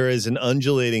worms. There is an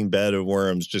undulating bed of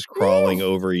worms just crawling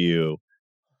over you,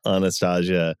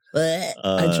 Anastasia. I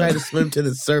try to swim to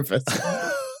the surface.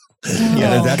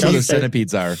 Yeah, that's where the Okay.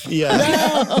 centipedes are. Yeah.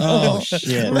 Oh,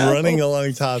 shit. Running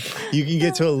along top, you can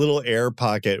get to a little air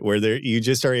pocket where you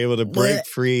just are able to break Blech.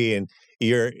 free, and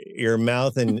your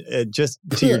mouth and just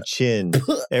to your chin.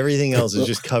 Everything else is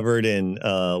just covered in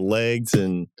legs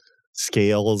and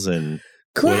scales and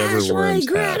whatever Crash my worms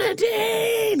have.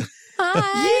 grenadine!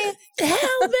 Hi.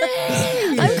 Help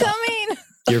me! I'm coming.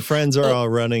 Your friends are all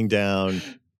running down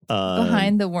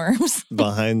Behind the worms.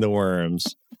 behind the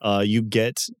worms. You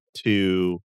get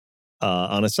to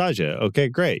Anastasia. Okay,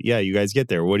 great. Yeah, you guys get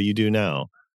there. What do you do now?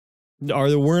 Are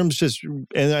the worms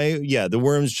the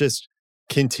worms just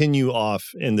continue off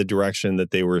in the direction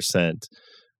that they were sent.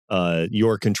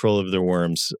 Your control of the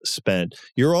worms spent.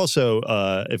 You're also,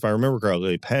 if I remember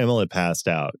correctly, Pamela passed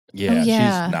out. Yeah,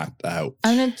 yeah. she's knocked out.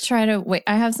 I'm going to try to wait.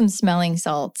 I have some smelling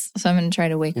salts, so I'm going to try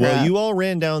to wake her Well, up. you all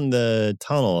ran down the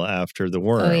tunnel after the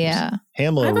worms. Oh, yeah.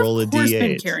 Pamela, I've roll a of course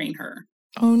been D8. carrying her.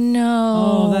 Oh, no.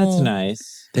 Oh, that's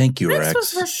nice. Thank you, Rex Rex.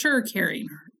 was for sure carrying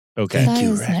her. Okay, That Thank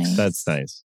you, is Rex. nice. that's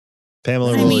nice.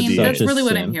 Pamela, I roll mean, a Such that's D8. a really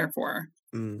what sim. I'm here for.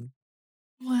 Mm.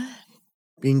 What?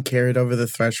 Being carried over the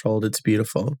threshold, it's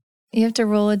beautiful. You have to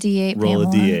roll a D8, Roll Pamela.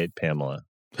 a D8, Pamela.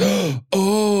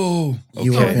 Oh,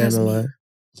 You are okay. Pamela.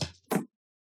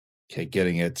 Okay,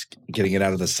 getting it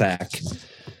out of the sack.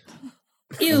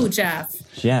 Ew, Jeff.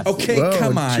 Jeff. Okay, Whoa,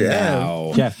 come on Jeff.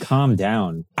 now. Jeff, calm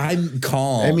down. I'm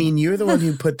calm. I mean, you're the one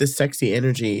who put the sexy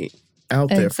energy out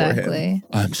there for him. Exactly.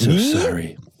 I'm so Me?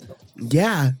 sorry.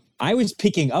 Yeah, I was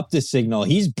picking up the signal.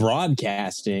 He's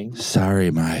broadcasting. Sorry,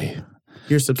 you're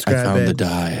I subscribed. found the babe.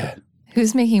 die.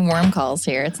 Who's making worm calls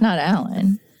here? It's not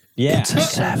Alan. Yeah. It's a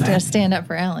 7. Just stand up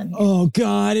for Alan. Here. Oh,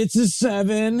 God, it's a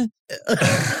 7.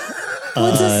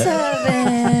 What's a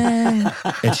 7?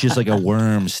 It's just like a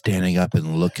worm standing up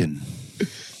and looking.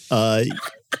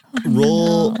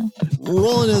 Roll No.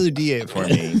 roll another d8 for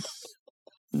me,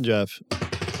 Jeff.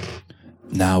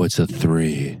 Now it's a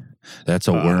 3. That's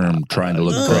a worm trying to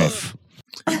look gruff.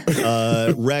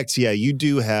 Rex, yeah, you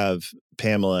do have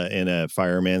Pamela in a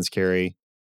fireman's carry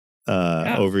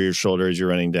over your shoulder as you're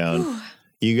running down.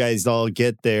 You guys all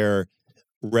get there.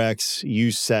 Rex, you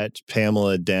set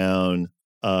Pamela down,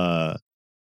 and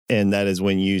that is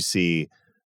when you see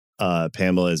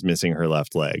Pamela is missing her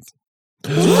left leg.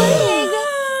 Has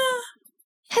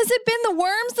it been the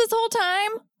worms this whole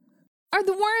time? Are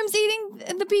the worms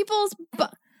eating the people's...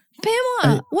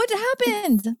 Pamela, what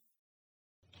happened?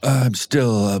 I'm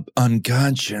still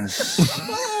unconscious.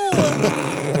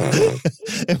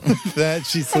 And with that,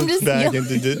 she slips just back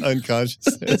yelling. into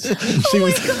unconsciousness. She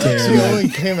only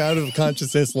came out of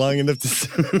consciousness long enough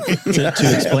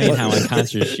To explain how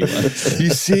unconscious she was. You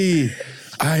see,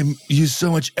 I use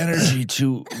so much energy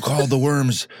to call the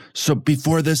worms. So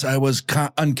before this, I was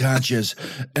unconscious,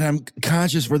 and I'm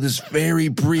conscious for this very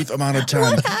brief amount of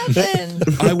time. What happened?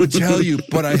 I would tell you,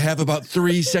 but I have about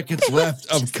 3 seconds left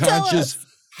of Just tell conscious.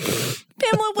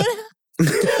 Pamela, what?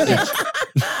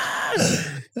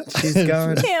 She's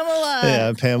gone. Pamela.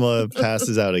 Yeah, Pamela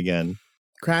passes out again.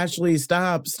 Crashly,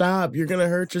 stop. You're going to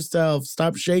hurt yourself.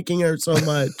 Stop shaking her so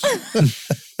much.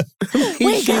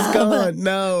 Wake She's up. gone.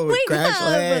 No, Wake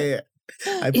Crashly.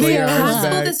 I Is put it your arms possible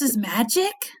back. this is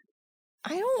magic?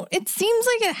 It seems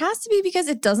like it has to be because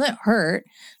it doesn't hurt.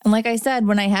 And like I said,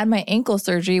 when I had my ankle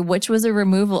surgery, which was a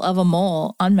removal of a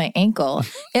mole on my ankle,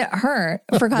 it hurt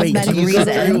for Wait, cosmetic you go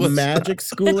through reasons. magic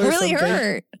school It or really something?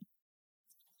 hurt.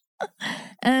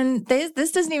 And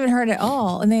this doesn't even hurt at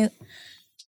all. And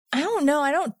I don't know.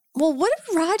 Well, what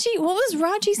was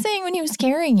Raji saying when he was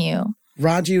scaring you?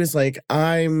 Raji was like,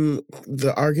 I'm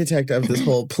the architect of this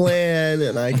whole plan,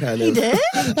 and I kind He of... did?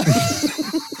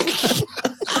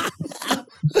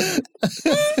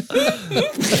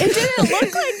 It didn't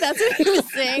look like that's what he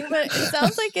was saying, but it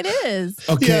sounds like it is.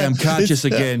 Okay, Yeah, I'm conscious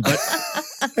again, but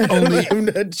only I'm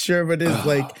not sure, but it's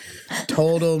like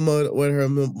total what her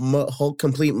whole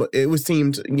complete. It was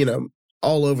seemed,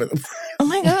 all over the. Oh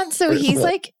my God. So he's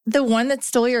like the one that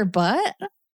stole your butt?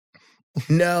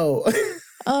 No,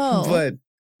 Oh. but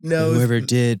no. Whoever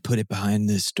did put it behind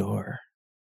this door.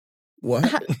 What?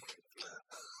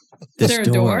 Is there a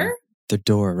door? The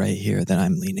door right here that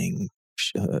I'm leaning.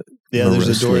 Yeah, there's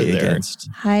a door morosely there. against.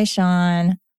 Hi,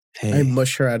 Sean. Hey, I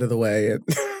mush her out of the way.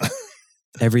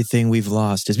 everything we've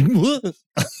lost is.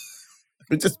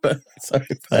 Just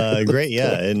sorry. Great,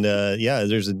 yeah, and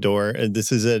there's a door. And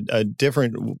this is a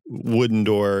different wooden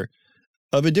door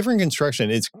of a different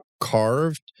construction. It's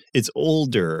carved. It's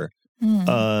older.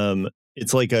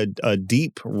 It's like a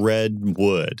deep red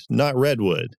wood, not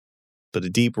redwood, but a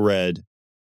deep red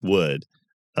wood.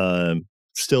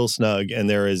 Still snug, and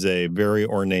there is a very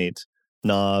ornate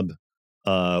knob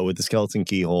with a skeleton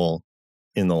keyhole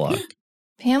in the lock.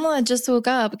 Pamela just woke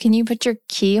up. Can you put your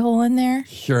keyhole in there?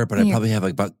 sure, but I probably have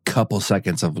like about a couple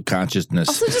seconds of consciousness.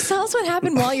 Also, just tell us what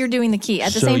happened while you're doing the key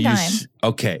at the So same you time.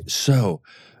 Okay, so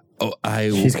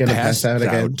She's gonna passed pass out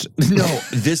again. No,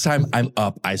 this time I'm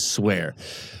up, I swear.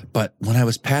 But when I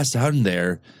was passed out in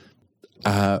there,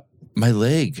 my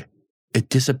leg, it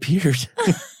disappeared.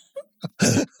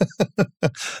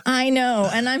 I know.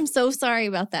 And I'm so sorry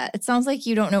about that. It sounds like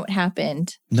you don't know what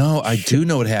happened. No, I do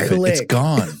know what happened. It's Click.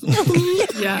 gone.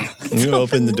 Yeah. You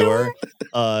open the door.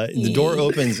 The door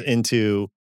opens into,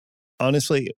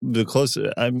 honestly,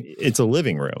 it's a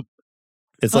living room.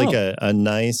 It's like a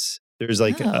nice. There's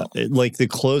like the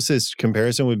closest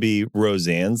comparison would be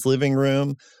Roseanne's living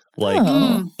room, like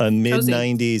Oh. a mid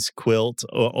 '90s quilt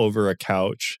over a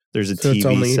couch. There's a So it's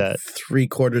TV only set.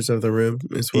 3/4 of the room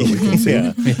is what we can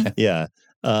see. Yeah.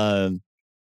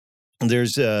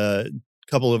 There's a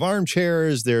couple of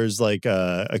armchairs. There's like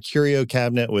a curio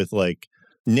cabinet with like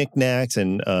knickknacks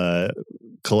and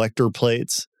collector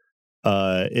plates.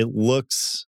 It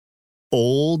looks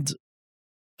old,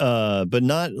 but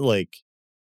not like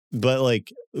but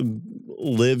like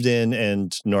lived in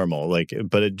and normal. Like,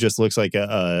 but it just looks like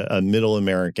a middle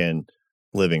American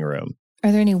living room.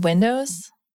 Are there any windows?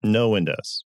 No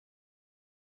windows.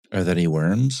 Are there any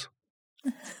worms?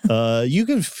 You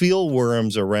can feel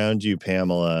worms around you,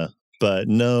 Pamela, but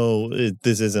no,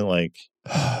 this isn't like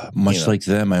Much like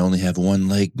them, I only have one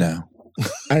leg now.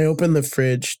 I opened the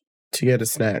fridge to get a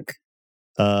snack.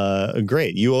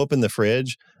 great. You open the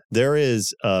fridge. There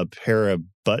is a pair of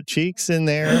butt cheeks in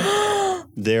there.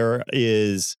 There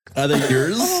is. Are they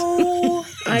yours?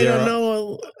 I There don't are-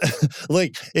 know.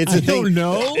 Like it's a thing.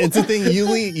 know. It's a thing. You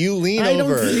lean I don't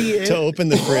over see it. to open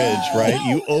the fridge, right?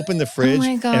 You open the fridge,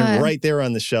 my God. and right there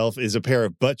on the shelf is a pair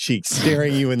of butt cheeks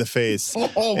staring you in the face, Oh,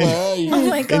 Oh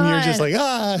my god! and you're just like,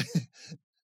 ah.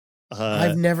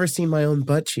 I've never seen my own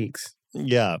butt cheeks.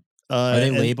 Yeah. Are they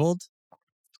and- labeled?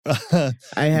 I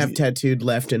have tattooed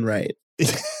left and right.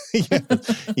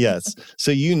 Yes.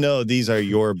 So you know these are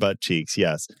your butt cheeks.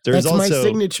 Yes. There's That's my also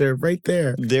signature right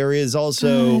there. there is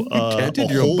also tattooed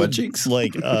a your own whole, butt cheeks?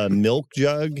 like a milk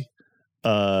jug,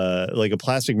 like a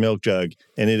plastic milk jug,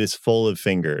 and it is full of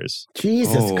fingers.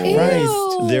 Jesus Oh.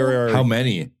 Christ. Ew. There are How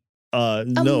many? no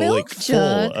milk like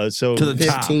jug? full. So To the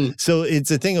top. 15. so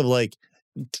it's a thing of like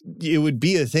it would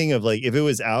be a thing of like if it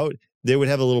was out. They would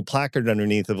have a little placard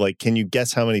underneath of like, can you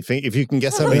guess how many if you can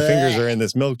guess how many fingers are in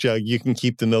this milk jug, you can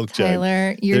keep the milk jug.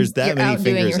 Tyler, you're, There's that you're many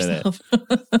outdoing fingers in it.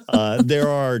 yourself. There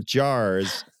are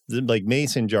jars, like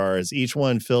mason jars, each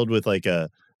one filled with like a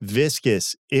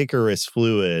viscous Icarus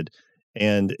fluid,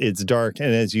 and it's dark.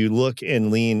 And as you look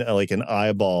and lean, like an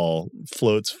eyeball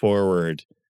floats forward,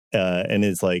 and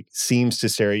it's like seems to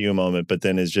stare at you a moment, but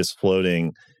then is just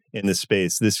floating in the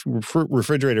space. This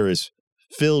refrigerator is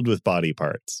filled with body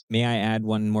parts. May I add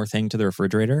one more thing to the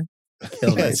refrigerator?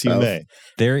 Kill Yes, you myself. may.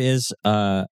 There is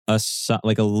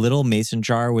like a little mason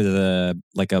jar with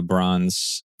a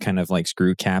bronze kind of like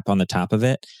screw cap on the top of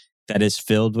it that is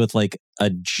filled with like a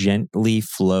gently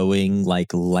flowing,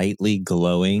 like lightly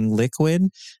glowing liquid,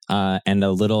 and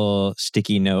a little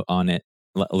sticky note on it,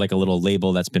 like a little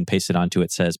label that's been pasted onto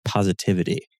it, says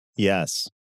positivity. Yes,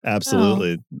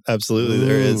 absolutely, absolutely.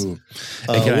 There is. Ooh.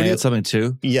 Uh, Hey, can what I do you- add something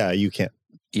too? Yeah, you can.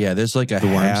 Yeah, there's like a The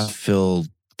worms. half-filled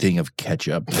thing of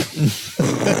ketchup.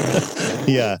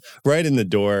 Yeah, right in the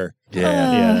door.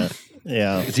 Yeah.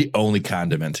 Yeah. It's the only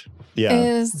condiment. Yeah.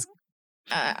 Is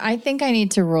I think I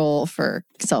need to roll for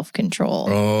self-control.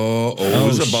 Oh, Oh,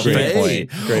 it's a shit. buffet. Great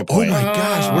point. Great Oh point. my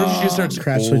gosh, what if she just starts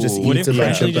Crash would just What eats if a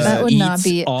bunch Ashley of just That that. would not eats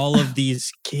be- all of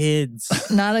these kids?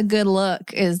 Not a good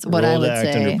look is what Roll I to would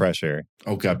act say. under pressure.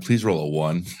 Oh god, please roll a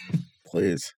 1.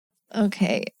 Please.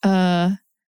 Okay.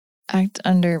 Act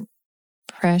under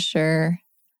pressure.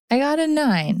 I got a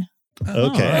 9.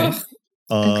 Okay.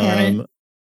 Okay.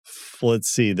 Let's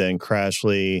see then,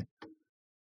 Crashly.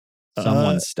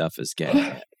 Someone's stuff is getting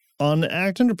it. On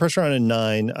act under pressure on a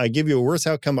 9, I give you a worse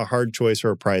outcome, a hard choice,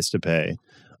 or a price to pay.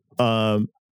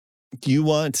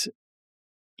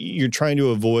 You're trying to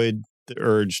avoid the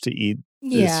urge to eat.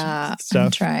 Yeah, I'm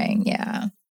stuff? trying. Yeah.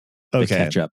 The Okay.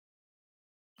 ketchup.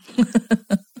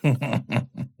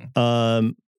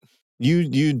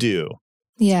 You do.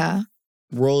 Yeah.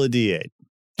 Roll a d8.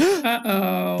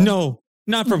 Uh-oh. No,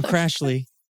 not from Crashly.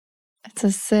 It's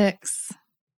a 6.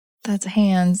 That's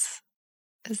hands,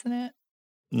 isn't it?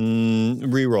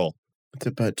 Reroll. It's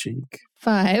a butt cheek.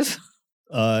 5.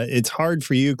 It's hard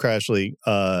for you, Crashly,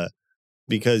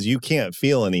 because you can't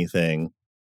feel anything.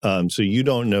 So you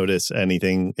don't notice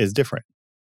anything is different.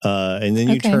 And then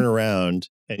you Okay. turn around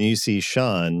and you see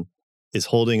Sean is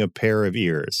holding a pair of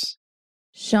ears.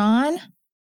 Sean,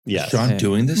 Yes. Sean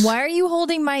doing this? why are you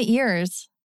holding my ears?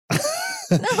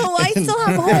 No, I still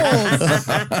have holes.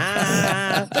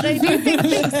 But I do think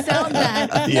things sound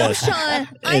bad. Yes. No, Sean,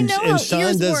 I know how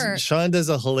ears work. Sean does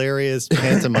a hilarious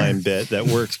pantomime bit that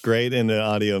works great in an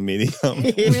audio medium.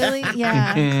 Really?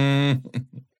 Yeah.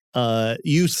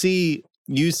 You see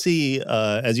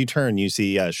as you turn, you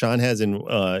see Sean has in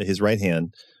his right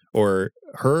hand, or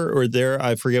her, or there,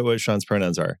 I forget what Sean's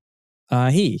pronouns are.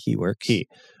 He works. He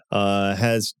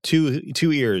has two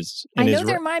ears. I in know his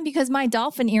they're mine because my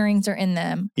dolphin earrings are in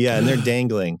them. Yeah, and they're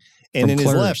dangling. And From in his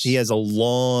Plurs. left, he has a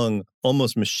long,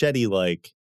 almost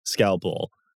machete-like scalpel.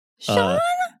 Sean?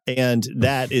 And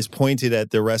that is pointed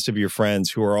at the rest of your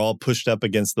friends who are all pushed up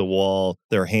against the wall,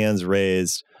 their hands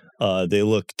raised. They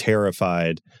look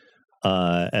terrified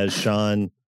as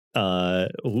Sean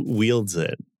wields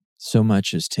it. So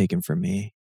much is taken from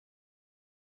me.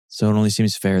 So it only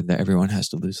seems fair that everyone has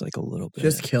to lose like a little bit.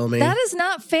 Just kill me. That is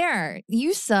not fair.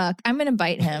 You suck. I'm going to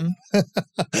bite him.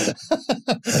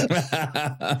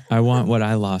 I want what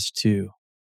I lost too.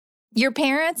 Your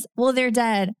parents? Well, they're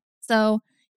dead. So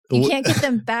You can't get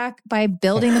them back by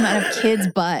building them out of kids'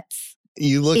 butts.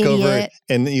 You look over Idiot.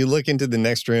 and you look into the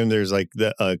next room. There's like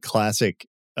the classic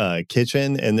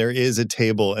kitchen, and there is a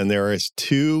table, and there is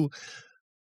two.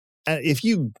 If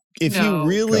you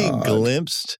really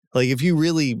glimpsed, like if you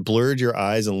really blurred your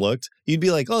eyes and looked, you'd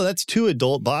be like, "Oh, that's two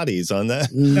adult bodies on that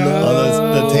on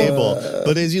the table."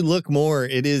 But as you look more,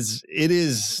 it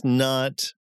is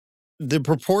not. The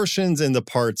proportions and the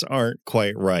parts aren't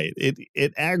quite right.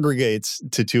 It aggregates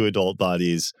to two adult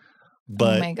bodies,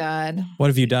 but Oh my God. What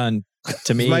have you done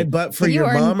to me? My butt for You your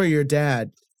are- mom or your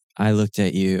dad? I looked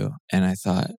at you and I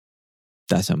thought,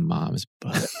 that's a mom's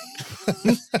butt.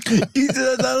 He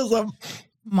said that was a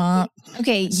Mom.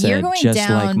 Okay, you're Said, going just like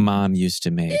down, mom used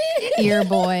to make. ear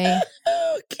boy.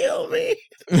 Oh, kill me.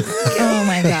 Oh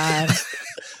my God.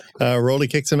 roll to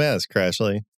kick some ass,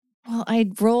 Crashly. Well, I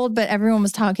rolled, but everyone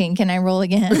was talking. Can I roll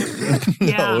again?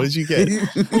 Yeah. No, what did you get?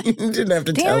 You didn't have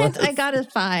to tell Damn us. it, I got a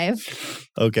 5.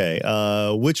 Okay.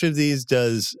 Which of these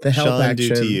does The help Sean do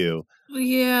to action. you?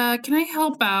 Yeah, can I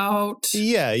help out?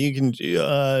 Yeah, you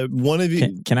can. One of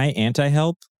you. Can I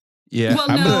anti-help? yeah. Well,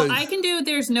 I'm no, gonna- I can do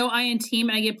there's no I in team,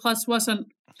 and I get plus Hell one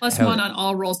yeah. on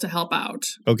all rolls to help out.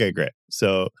 Okay, great.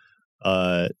 So,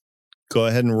 go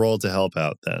ahead and roll to help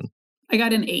out then. I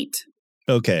got an 8.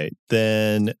 Okay,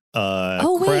 then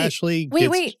Oh, wait. Crashly.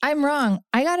 Wait, I'm wrong.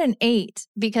 I got an 8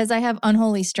 because I have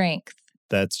unholy strength.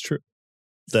 That's true.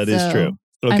 That is So, true.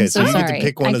 I'm Okay, so so you get sorry. to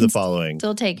pick one I of the can following.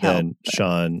 Still take help. Then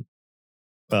Sean,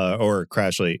 or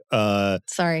Crashly.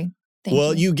 Sorry. Thank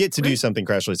Well, you get to do something,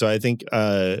 Crashly. So I think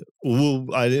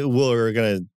we're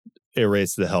gonna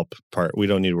erase the help part. We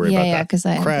don't need to worry about that. because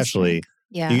I have the Crashly, strength.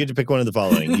 Yeah. you get to pick one of the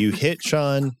following. You hit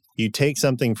Sean, you take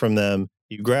something from them,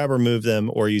 you grab or move them,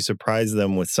 or you surprise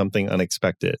them with something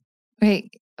unexpected.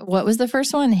 Wait, what was the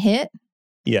first one? Hit?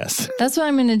 Yes. That's what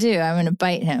I'm going to do. I'm going to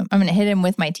bite him. I'm going to hit him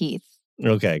with my teeth.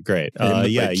 Okay, great. Hit him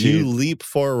with Yeah, my you teeth. leap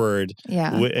forward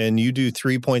Yeah, and you do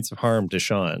 3 points of harm to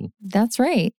Sean. that's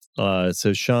right.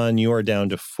 So Sean, you are down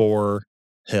to 4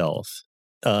 health.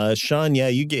 Sean, yeah,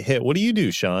 you get hit. What do you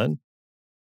do, Sean?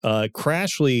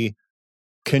 Crashly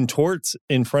contorts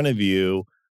in front of you.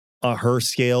 Her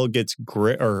scale gets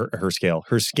gray, or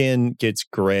her skin gets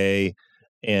gray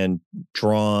and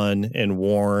drawn and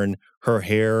worn. Her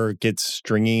hair gets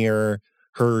stringier.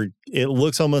 It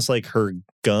looks almost like her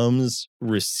gums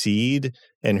recede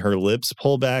and her lips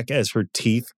pull back as her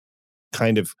teeth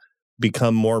kind of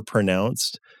become more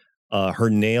pronounced. Her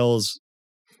nails,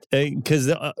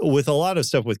 because with a lot of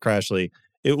stuff with Crashly,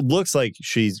 it looks like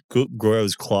she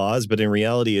grows claws, but in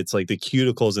reality, it's like the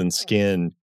cuticles and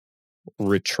skin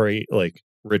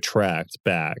retract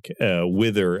back,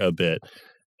 wither a bit.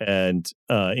 And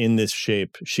in this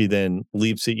shape, she then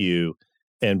leaps at you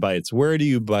and bites. Where do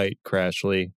you bite,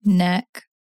 Crashly? Neck.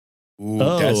 Ooh,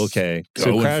 Oh, that's okay. So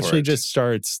going for Crashly it. just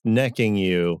starts necking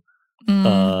you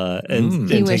Mm. and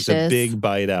He takes a wishes. big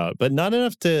bite out, but not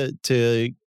enough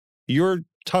to. You're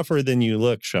tougher than you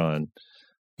look, Sean.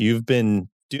 You've been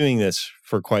doing this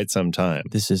for quite some time.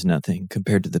 This is nothing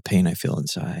compared to the pain I feel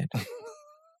inside.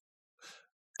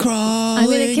 gonna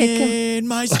kick him. in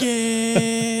my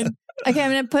skin. Okay,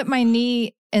 I'm going to put my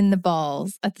knee in the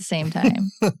balls at the same time.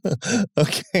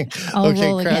 Okay. I'll Okay,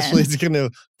 roll again. Crashly's gonna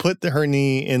put her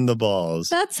knee in the balls.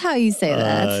 That's how you say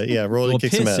that. Yeah, roll to Well,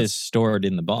 kick some piss ass. is stored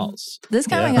in the balls. This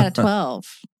time yeah. I got a 12.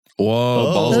 Whoa,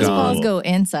 Oh. balls Those gone. balls go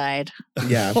inside.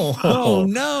 Yeah. Oh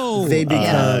no! They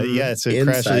become Yeah, so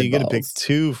inside Crashly, you get to pick balls.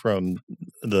 2 from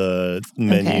the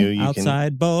menu. Okay. You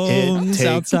Outside bones, take-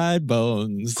 outside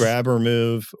bones. can grab or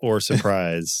move or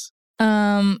surprise.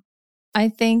 I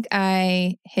think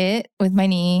I hit with my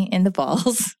knee in the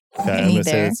balls. Okay, My I'm knee gonna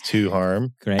say there. it's 2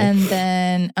 harm. Great. And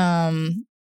then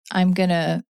I'm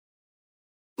gonna.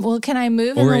 Well, can I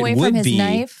move him Or it away from would his be-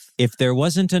 knife? if there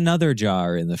wasn't another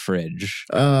jar in the fridge,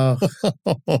 Oh,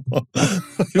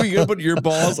 You're gonna put your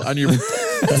balls on your not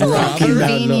father?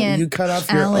 convenient, You cut off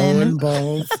your Alan. own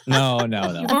balls. no.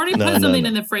 You've already No, put no, something no.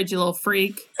 in the fridge, you little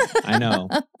freak. I know.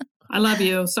 I love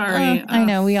you. Sorry. I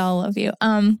know we all love you.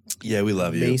 Yeah, we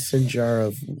love you. Mason jar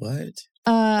of what?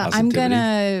 I'm Positivity.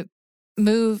 gonna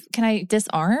move. Can I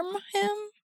disarm him?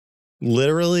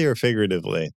 Literally or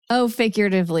figuratively? Oh,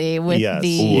 figuratively with Yes, the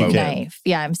you can. knife.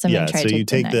 Yeah, I'm Yeah, try so to you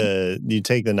take knife.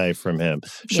 the knife from him.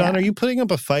 Sean, Yeah. are you putting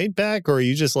up a fight back or are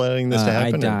you just letting this to I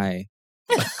happen? die.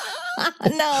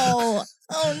 No.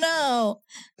 Oh no.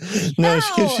 No,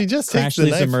 No. she just takes the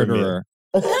Crashly's knife a from murderer.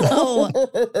 No.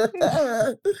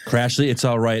 Crashly, it's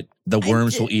all right. The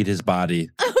worms will eat his body.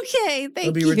 Okay, He'll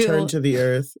thank be you. returned to the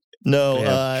earth. you. No,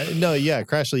 Yeah.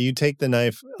 Crashly, you take the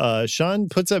knife. Sean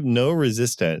puts up no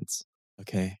resistance.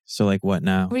 Okay, so like what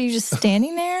now? Were you just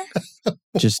standing there?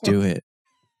 Just do it.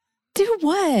 Do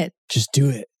what? Just do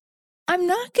it. I'm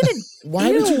not gonna.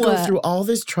 Why would you go Ew. through all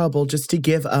this trouble just to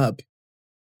give up?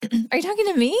 Are you talking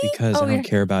to me? Because I don't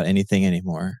care about anything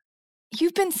anymore.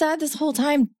 You've been sad this whole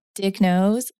time, Dick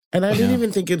Nose. And I didn't Yeah.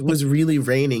 even think it was really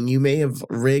raining. You may have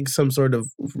rigged some sort of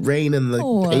rain in the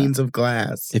No. panes of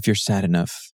glass. If you're sad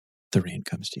enough, the rain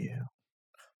comes to you.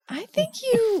 I think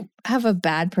you have a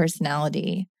bad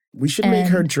personality. We should make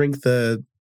her And- drink the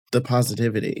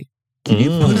positivity. Can you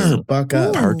put Mm. her Buck up.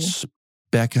 Ooh. parts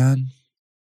back on?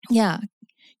 Yeah.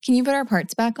 Can you put our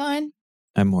parts back on?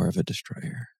 I'm more of a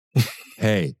destroyer.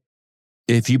 Hey,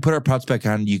 if you put our parts back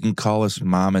on, you can call us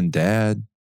mom and dad.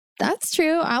 That's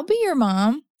true. I'll be your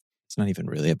mom. It's not even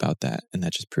really about that. And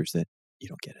that just proves that you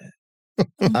don't get it.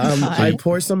 I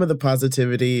pour some of the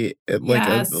positivity,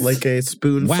 Yes. like a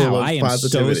spoonful Wow, of I am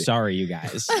positivity. so sorry, you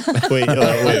guys. Wait.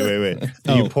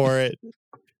 You Oh. pour it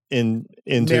into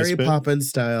a Mary spoon? Poppins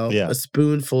style, Yeah. a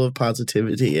spoonful of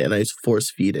positivity, and I force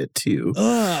feed it to.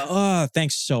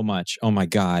 Thanks so much. Oh my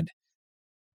God.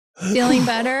 Feeling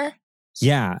better?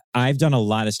 Yeah, I've done a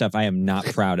lot of stuff I am not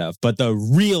proud of, but the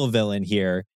real villain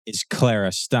here is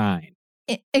Clara Stein.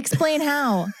 Explain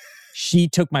how. She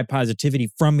took my positivity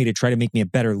from me to try to make me a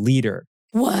better leader.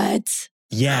 What?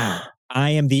 Yeah,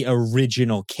 I am the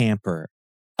original camper.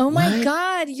 Oh my What?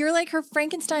 God. You're like her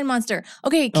Frankenstein monster.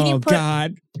 Okay, can Oh you put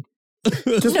God.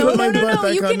 Just No, put my no, butt no,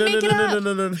 back you on. can No, make no, it no, no, up.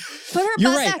 no, no, no. put her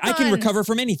You're butt right. back I can on? recover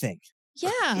from anything. Yeah.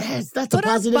 Yes, that's a Put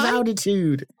our positive body-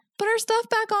 attitude. Put our stuff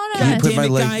back on Can you us. put Damn my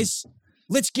it, leg- guys.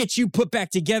 Let's get you put back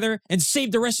together and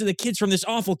save the rest of the kids from this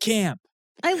awful camp.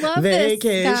 I love this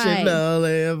Vacation, guy. all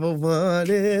I ever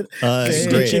wanted. Great.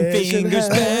 Stitching fingers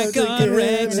back on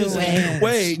Rex's hands.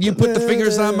 Wait, you put the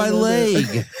fingers on my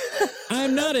leg.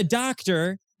 I'm not a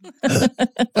doctor.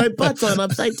 My butt's on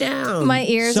upside down. My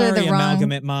ears Sorry, are the wrong.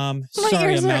 Amalgamate Mom. My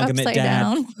Sorry, ears are Amalgamate upside Dad.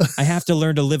 down. I have to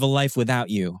learn to live a life without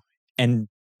you and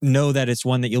know that it's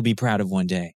one that you'll be proud of one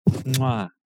day. Mwah.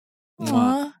 Mwah.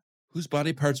 Aw. Whose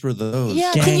body parts were those?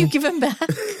 Yeah, Gang. can you give him back?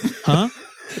 Huh?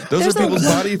 Those There's are a people's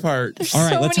lot- body parts. There's All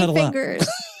right, so let's many huddle up. fingers.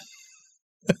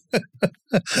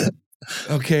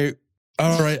 Okay.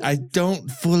 All right. I don't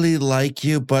fully like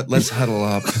you, but let's huddle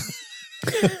up.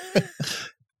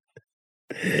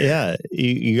 Yeah,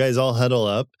 you guys all huddle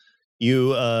up. What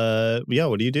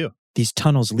do you do? These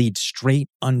tunnels lead straight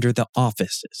under the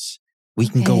offices. We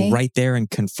can go Okay. right there and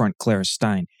confront Clara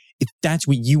Stein. If that's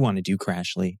what you want to do,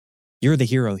 Crashly, you're the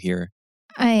hero here.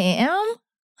 I am?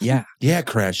 Yeah. Yeah,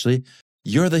 Crashly,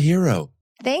 you're the hero.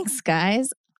 Thanks, guys.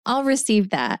 I'll receive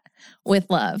that with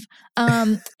love.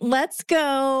 Let's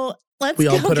go. Let's We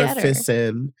go all put get our her. fists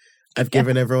in. I've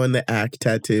given everyone the act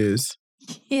tattoos.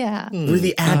 Yeah. We're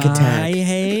the act I attack.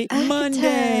 hate Attack.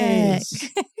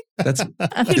 Mondays. That's Can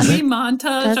we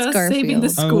montage That's us saving the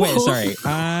Garfield. school? Oh, wait, sorry.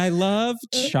 I love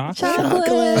chocolate.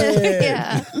 Chocolate.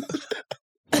 Yeah.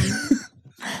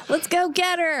 Let's go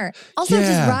get her. Also,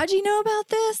 Yeah. does Raji know about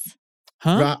this?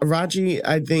 Huh? Raji,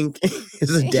 I think,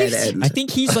 is a dead end. I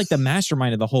think he's like the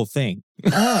mastermind of the whole thing.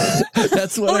 Oh,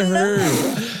 that's what I heard.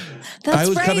 that's I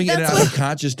was right. coming in That's and out what, of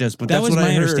consciousness, but That that's was what my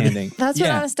I heard. understanding. that's what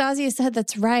yeah. Anastasia said.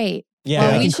 That's right. Yeah,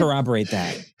 Well, I we can should- corroborate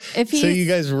that. If he, So you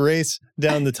guys race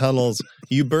down the tunnels.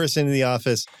 You burst into the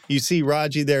office. You see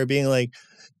Raji there being like,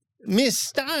 Miss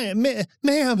Stein,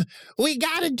 ma'am, we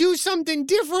got to do something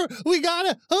different.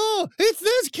 It's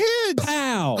this kid.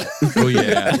 Pow! Oh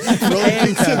yeah.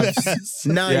 Handcuffs.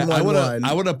 Yeah, I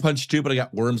 911. would have punched too, but I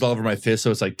got worms all over my fist, so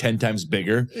it's like 10 times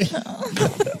bigger.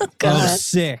 Oh, God.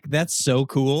 sick. That's so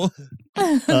cool.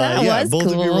 that was both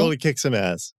cool. of you roll to kick some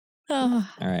ass. Oh,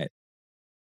 All right.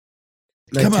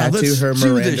 I Come on, tattoo let's her do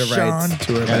Miranda this, rights Sean.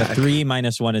 to her Got a back. 3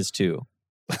 minus 1 is 2.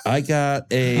 I got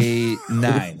a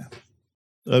 9.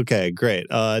 Okay, great.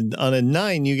 On a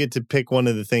 9, you get to pick one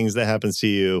of the things that happens to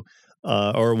you,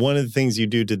 or one of the things you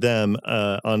do to them.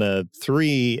 On a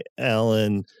 3,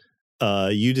 Alan,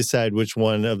 you decide which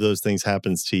one of those things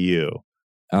happens to you.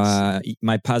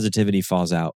 My positivity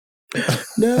falls out.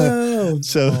 No.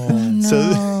 So,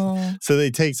 no. so they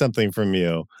take something from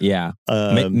you. Yeah.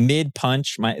 Um, Mid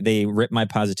punch, they rip my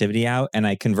positivity out, and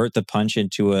I convert the punch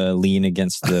into a lean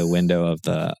against the window of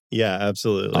the yeah,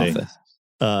 absolutely.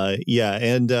 office. Yeah,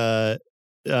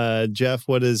 and Jeff,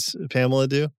 what does Pamela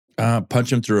do?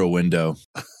 Punch him through a window.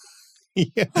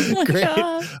 Yeah, Oh my great.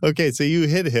 God. Okay, so you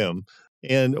hit him,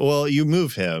 and well, you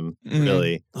move him. Mhm.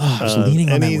 Really, Oh, I was Uh, leaning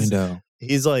on and that he's- window.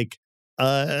 he's like,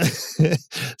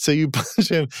 so you punch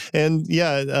him, and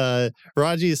yeah,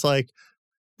 Raji's like,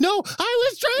 no, I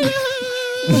was trying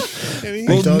to. And, he-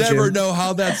 We'll told never you. know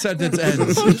how that sentence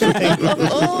ends.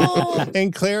 Oh,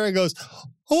 and Clara goes,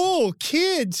 oh,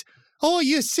 kids. Oh,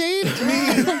 you saved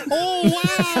me. Oh,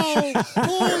 wow.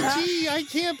 Oh, gee, I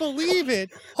can't believe it.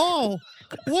 Oh,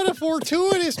 what a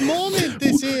fortuitous moment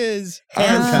this is. Our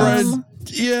friend.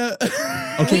 Yeah.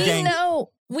 Okay, we gang. know.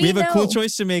 We have a cool know.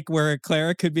 choice to make where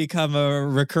Clara could become a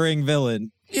recurring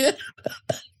villain.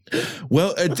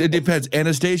 Well, it depends.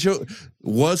 Anastasia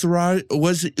who was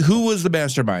the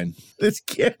mastermind? This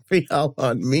can't be all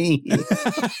on me.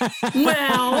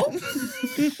 Well,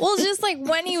 Well, just like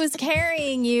when he was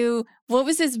carrying you, what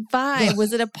was his vibe?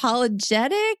 Was it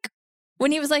apologetic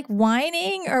when he was like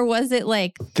whining, or was it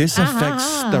like This affects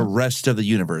Ah. the rest of the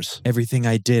universe. Everything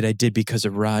I did because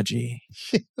of Raji.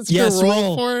 Let's Yes, go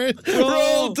roll. for it.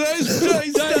 Roll dice,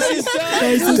 dice, dice,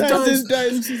 dice is dice. dice.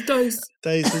 Dice is dice.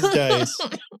 Dice is dice.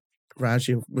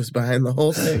 Raji was behind the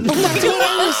whole thing. That's what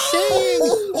I was saying.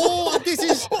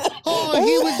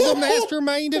 He was the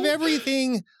mastermind of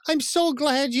everything. I'm so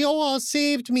glad you all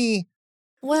saved me.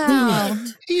 wow?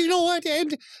 You know what?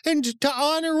 And to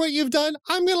honor what you've done,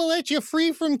 I'm going to let you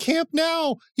free from camp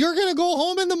now. You're going to go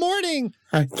home in the morning.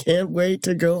 I can't wait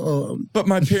to go home. But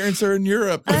my parents are in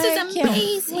Europe. This is I can't-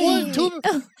 amazing. One, two,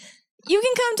 You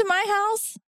can come to my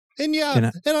house. and yeah, Can I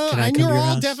and come to you're your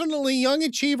all house? definitely young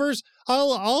achievers.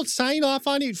 I'll sign off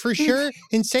on it for sure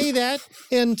and say that,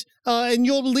 and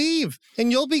you'll leave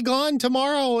and you'll be gone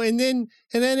tomorrow, and then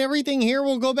everything here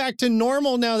will go back to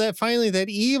normal now that finally that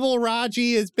evil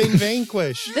Raji has been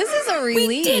vanquished. This is a relief.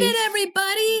 We did it,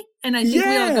 everybody. And I think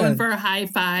we all go Yeah. in for a high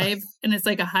five. And it's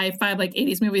like a high five, like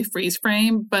 80s movie freeze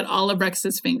frame, but all of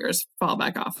Rex's fingers fall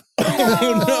back off.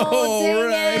 Oh, dang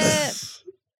Rex.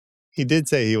 it. He did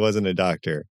say he wasn't a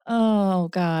doctor. Oh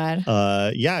God.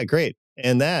 Yeah, great.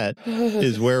 And that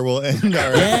is where we'll end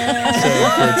our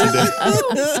episode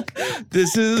for today.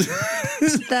 This is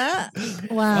That.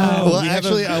 Wow. Well,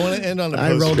 actually, I want to end on a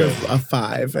I rolled postscript. a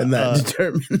 5, and that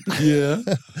determined. yeah.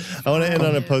 I want to end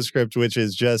on a postscript, which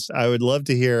is just I would love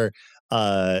to hear.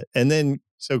 And then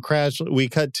so Crashly, we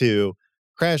cut to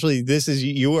Crashly. This is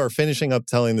you are finishing up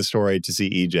telling the story to see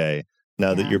EJ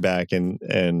now that Yeah. you're back in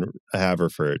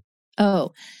Haverford.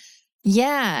 Oh,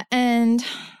 yeah. And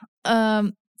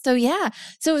so yeah.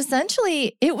 So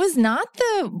essentially it was not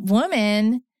the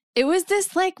woman. It was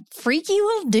this like freaky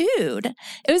little dude.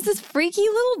 It was this freaky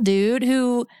little dude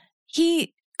who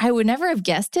I would never have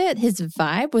guessed it. His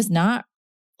vibe was not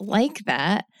like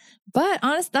that. But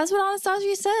that's what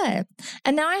Anastasia said.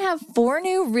 And now I have 4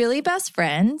 new really best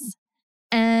friends.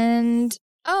 And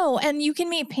you can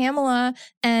meet Pamela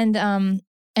and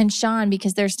Sean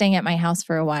because they're staying at my house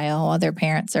for a while their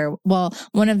parents are, well,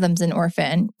 one of them's an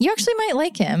orphan. You actually might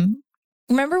like him.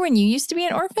 Remember when you used to be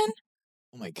an orphan?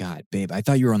 Oh my God, babe. I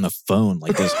thought you were on the phone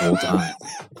like this whole time.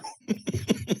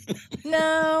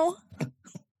 No.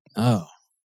 Oh.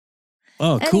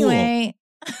 Oh, cool. Anyway,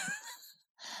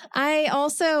 I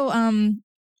also,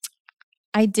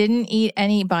 I didn't eat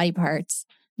any body parts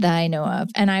that I know of.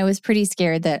 And I was pretty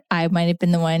scared that I might have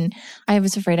been the one. I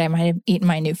was afraid I might have eaten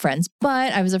my new friend's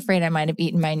butt. I was afraid I might have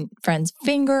eaten my friend's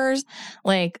fingers.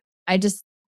 Like, I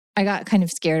got kind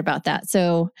of scared about that.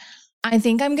 So I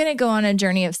think I'm going to go on a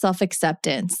journey of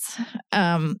self-acceptance.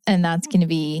 And that's going to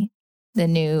be the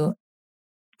new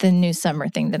summer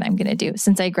thing that I'm going to do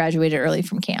since I graduated early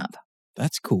from camp.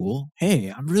 That's cool.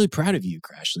 Hey, I'm really proud of you,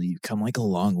 Crashly. You've come like a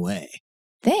long way.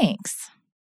 Thanks.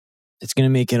 It's going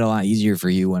to make it a lot easier for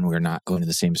you when we're not going to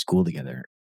the same school together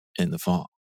in the fall.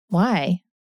 Why?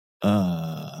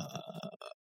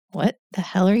 What the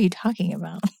hell are you talking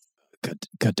about?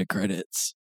 Cut to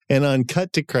credits. And on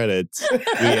Cut to Credits,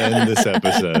 we end this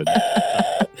episode.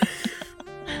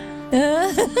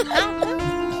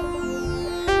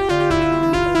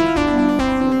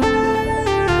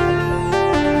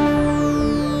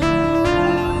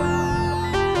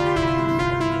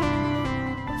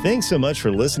 Thanks so much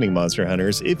for listening, Monster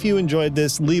Hunters. If you enjoyed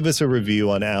this, leave us a review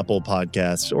on Apple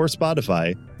Podcasts or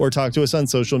Spotify, or talk to us on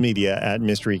social media at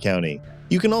Mystery County.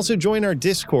 You can also join our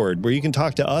Discord, where you can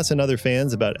talk to us and other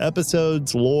fans about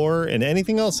episodes, lore, and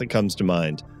anything else that comes to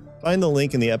mind. Find the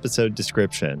link in the episode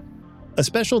description. A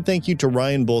special thank you to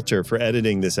Ryan Bolter for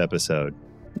editing this episode.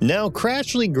 Now,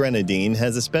 Crashly Grenadine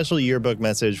has a special yearbook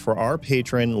message for our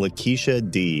patron, Lakeisha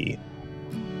D.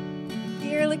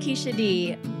 Dear Lakeisha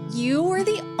D, you were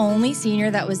the only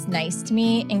senior that was nice to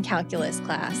me in calculus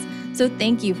class. So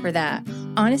thank you for that.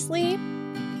 Honestly,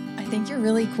 I think you're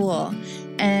really cool.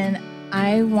 And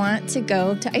I want to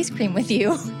go to ice cream with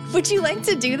you. Would you like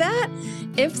to do that?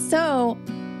 If so,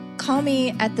 call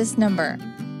me at this number,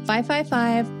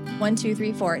 555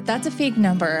 1234. That's a fake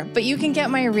number, but you can get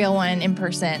my real one in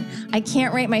person. I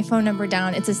can't write my phone number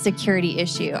down. It's a security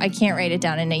issue. I can't write it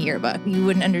down in a yearbook. You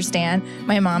wouldn't understand.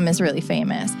 My mom is really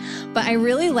famous. But I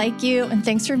really like you, and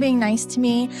thanks for being nice to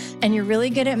me. And you're really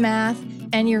good at math,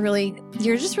 and you're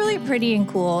just really pretty and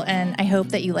cool, and I hope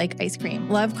that you like ice cream.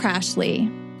 Love,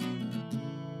 Crashly.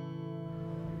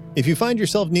 If you find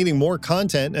yourself needing more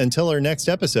content until our next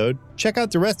episode, check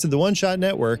out the rest of the One Shot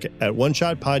Network at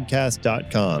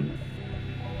oneshotpodcast.com.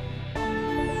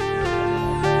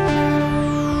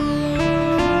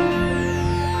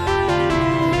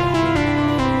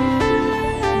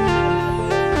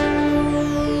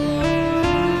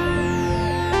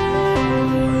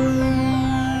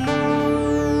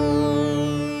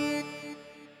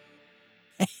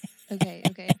 Okay.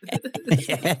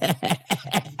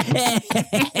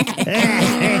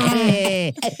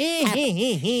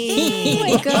 Oh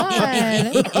my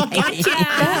God.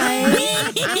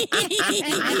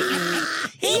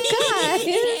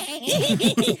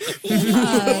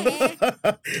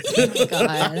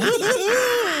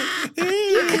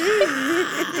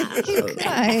 You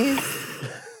guys.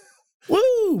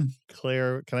 Woo!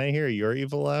 Claire, can I hear your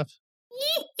evil laugh?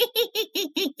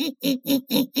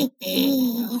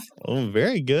 Oh,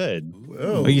 very good.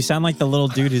 Oh, you sound like the little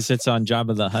dude who sits on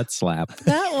Jabba the Hutt slap.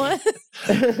 That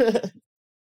was.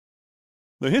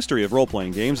 The history of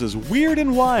role-playing games is weird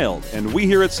and wild, and we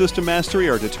here at System Mastery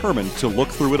are determined to look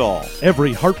through it all.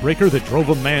 Every heartbreaker that drove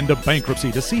a man to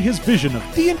bankruptcy to see his vision of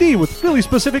D&D with really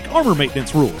specific armor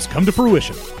maintenance rules come to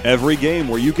fruition. Every game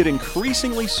where you get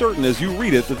increasingly certain as you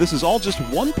read it that this is all just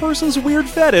one person's weird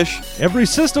fetish. Every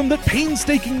system that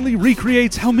painstakingly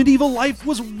recreates how medieval life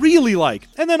was really like.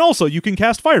 And then also you can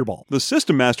cast Fireball. The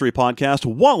System Mastery podcast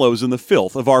wallows in the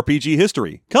filth of RPG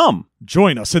history. Come,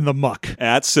 join us in the muck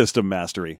at System Mastery.